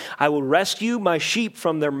themselves. I will rescue my sheep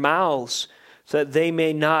from their mouths so that they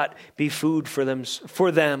may not be food for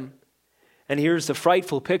them. And here's the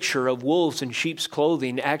frightful picture of wolves in sheep's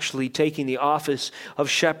clothing actually taking the office of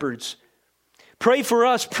shepherds. Pray for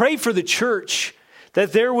us, pray for the church,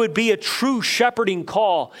 that there would be a true shepherding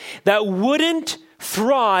call that wouldn't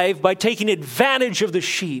thrive by taking advantage of the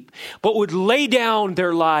sheep, but would lay down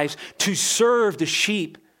their lives to serve the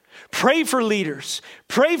sheep. Pray for leaders.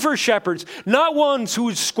 Pray for shepherds, not ones who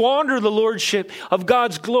would squander the lordship of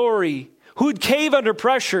God's glory, who would cave under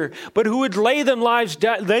pressure, but who would lay their lives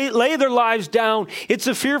down. It's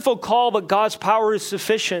a fearful call, but God's power is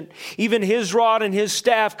sufficient. Even his rod and his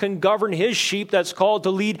staff can govern his sheep that's called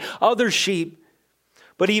to lead other sheep.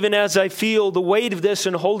 But even as I feel the weight of this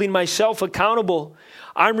and holding myself accountable,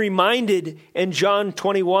 I'm reminded in John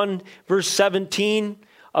 21, verse 17,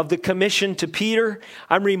 of the commission to Peter.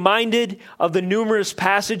 I'm reminded of the numerous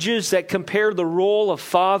passages that compare the role of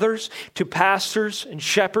fathers to pastors and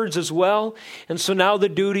shepherds as well. And so now the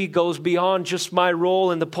duty goes beyond just my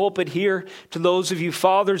role in the pulpit here to those of you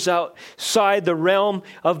fathers outside the realm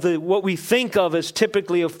of what we think of as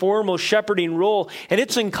typically a formal shepherding role. And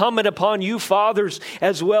it's incumbent upon you fathers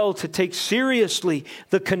as well to take seriously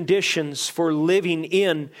the conditions for living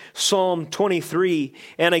in Psalm 23.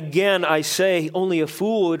 And again, I say, only a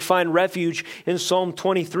fool would find refuge in Psalm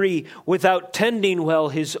 23 without tending well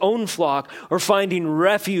his own flock or finding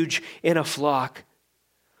refuge in a flock.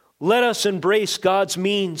 Let us embrace God's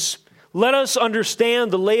means. Let us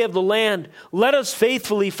understand the lay of the land. Let us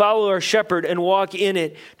faithfully follow our shepherd and walk in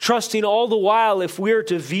it, trusting all the while, if we are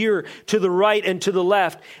to veer to the right and to the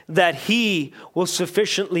left, that he will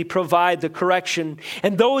sufficiently provide the correction.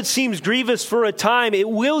 And though it seems grievous for a time, it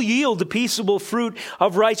will yield the peaceable fruit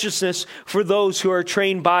of righteousness for those who are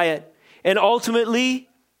trained by it. And ultimately,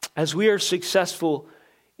 as we are successful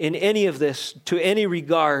in any of this, to any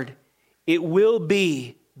regard, it will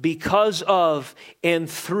be because of and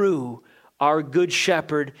through our good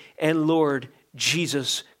shepherd and Lord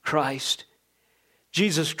Jesus Christ.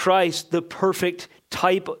 Jesus Christ, the perfect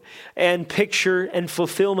type and picture and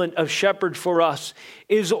fulfillment of shepherd for us,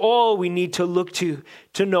 is all we need to look to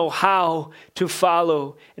know how to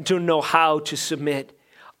follow and to know how to submit.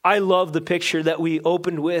 I love the picture that we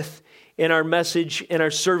opened with in our message, in our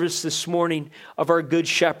service this morning, of our good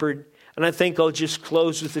shepherd. And I think I'll just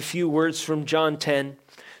close with a few words from John 10.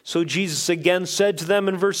 So Jesus again said to them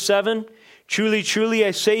in verse 7, truly, truly, I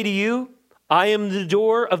say to you, I am the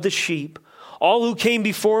door of the sheep. All who came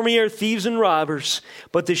before me are thieves and robbers,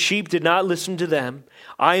 but the sheep did not listen to them.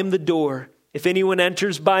 I am the door. If anyone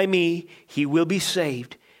enters by me, he will be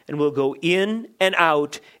saved and will go in and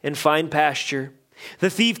out and find pasture. The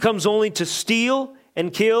thief comes only to steal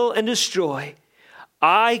and kill and destroy.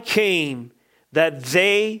 I came that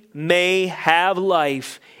they may have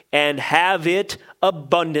life and have it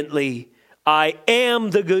abundantly. I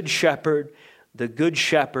am the good shepherd. The good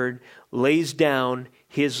shepherd lays down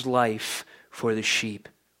his life for the sheep.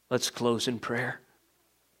 Let's close in prayer.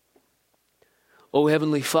 Oh,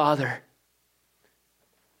 Heavenly Father,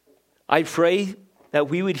 I pray that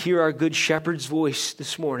we would hear our good shepherd's voice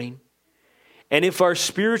this morning. And if our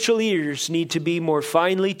spiritual ears need to be more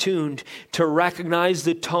finely tuned to recognize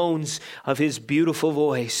the tones of his beautiful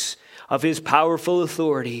voice, of his powerful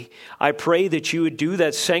authority, I pray that you would do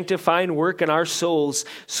that sanctifying work in our souls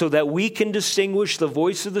so that we can distinguish the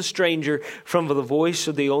voice of the stranger from the voice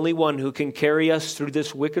of the only one who can carry us through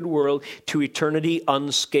this wicked world to eternity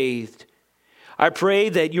unscathed. I pray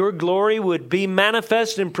that your glory would be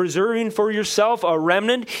manifest in preserving for yourself a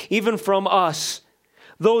remnant even from us,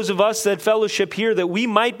 those of us that fellowship here, that we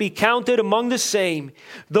might be counted among the same,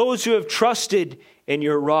 those who have trusted in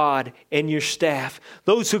your rod and your staff,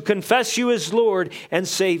 those who confess you as Lord and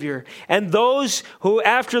Savior, and those who,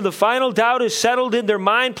 after the final doubt is settled in their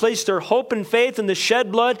mind, place their hope and faith in the shed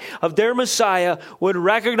blood of their Messiah, would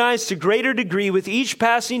recognize to greater degree with each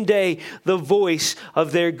passing day the voice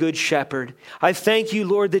of their good shepherd. I thank you,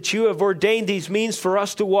 Lord, that you have ordained these means for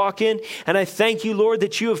us to walk in, and I thank you, Lord,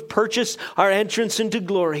 that you have purchased our entrance into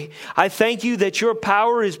glory. I thank you that your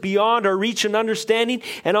power is beyond our reach and understanding,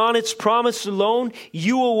 and on its promise alone,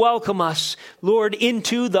 you will welcome us, Lord,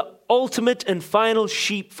 into the ultimate and final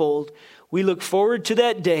sheepfold. We look forward to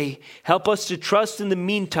that day. Help us to trust in the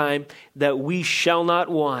meantime that we shall not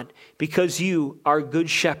want, because you, our good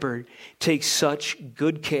shepherd, take such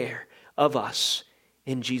good care of us.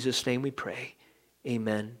 In Jesus' name we pray.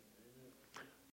 Amen.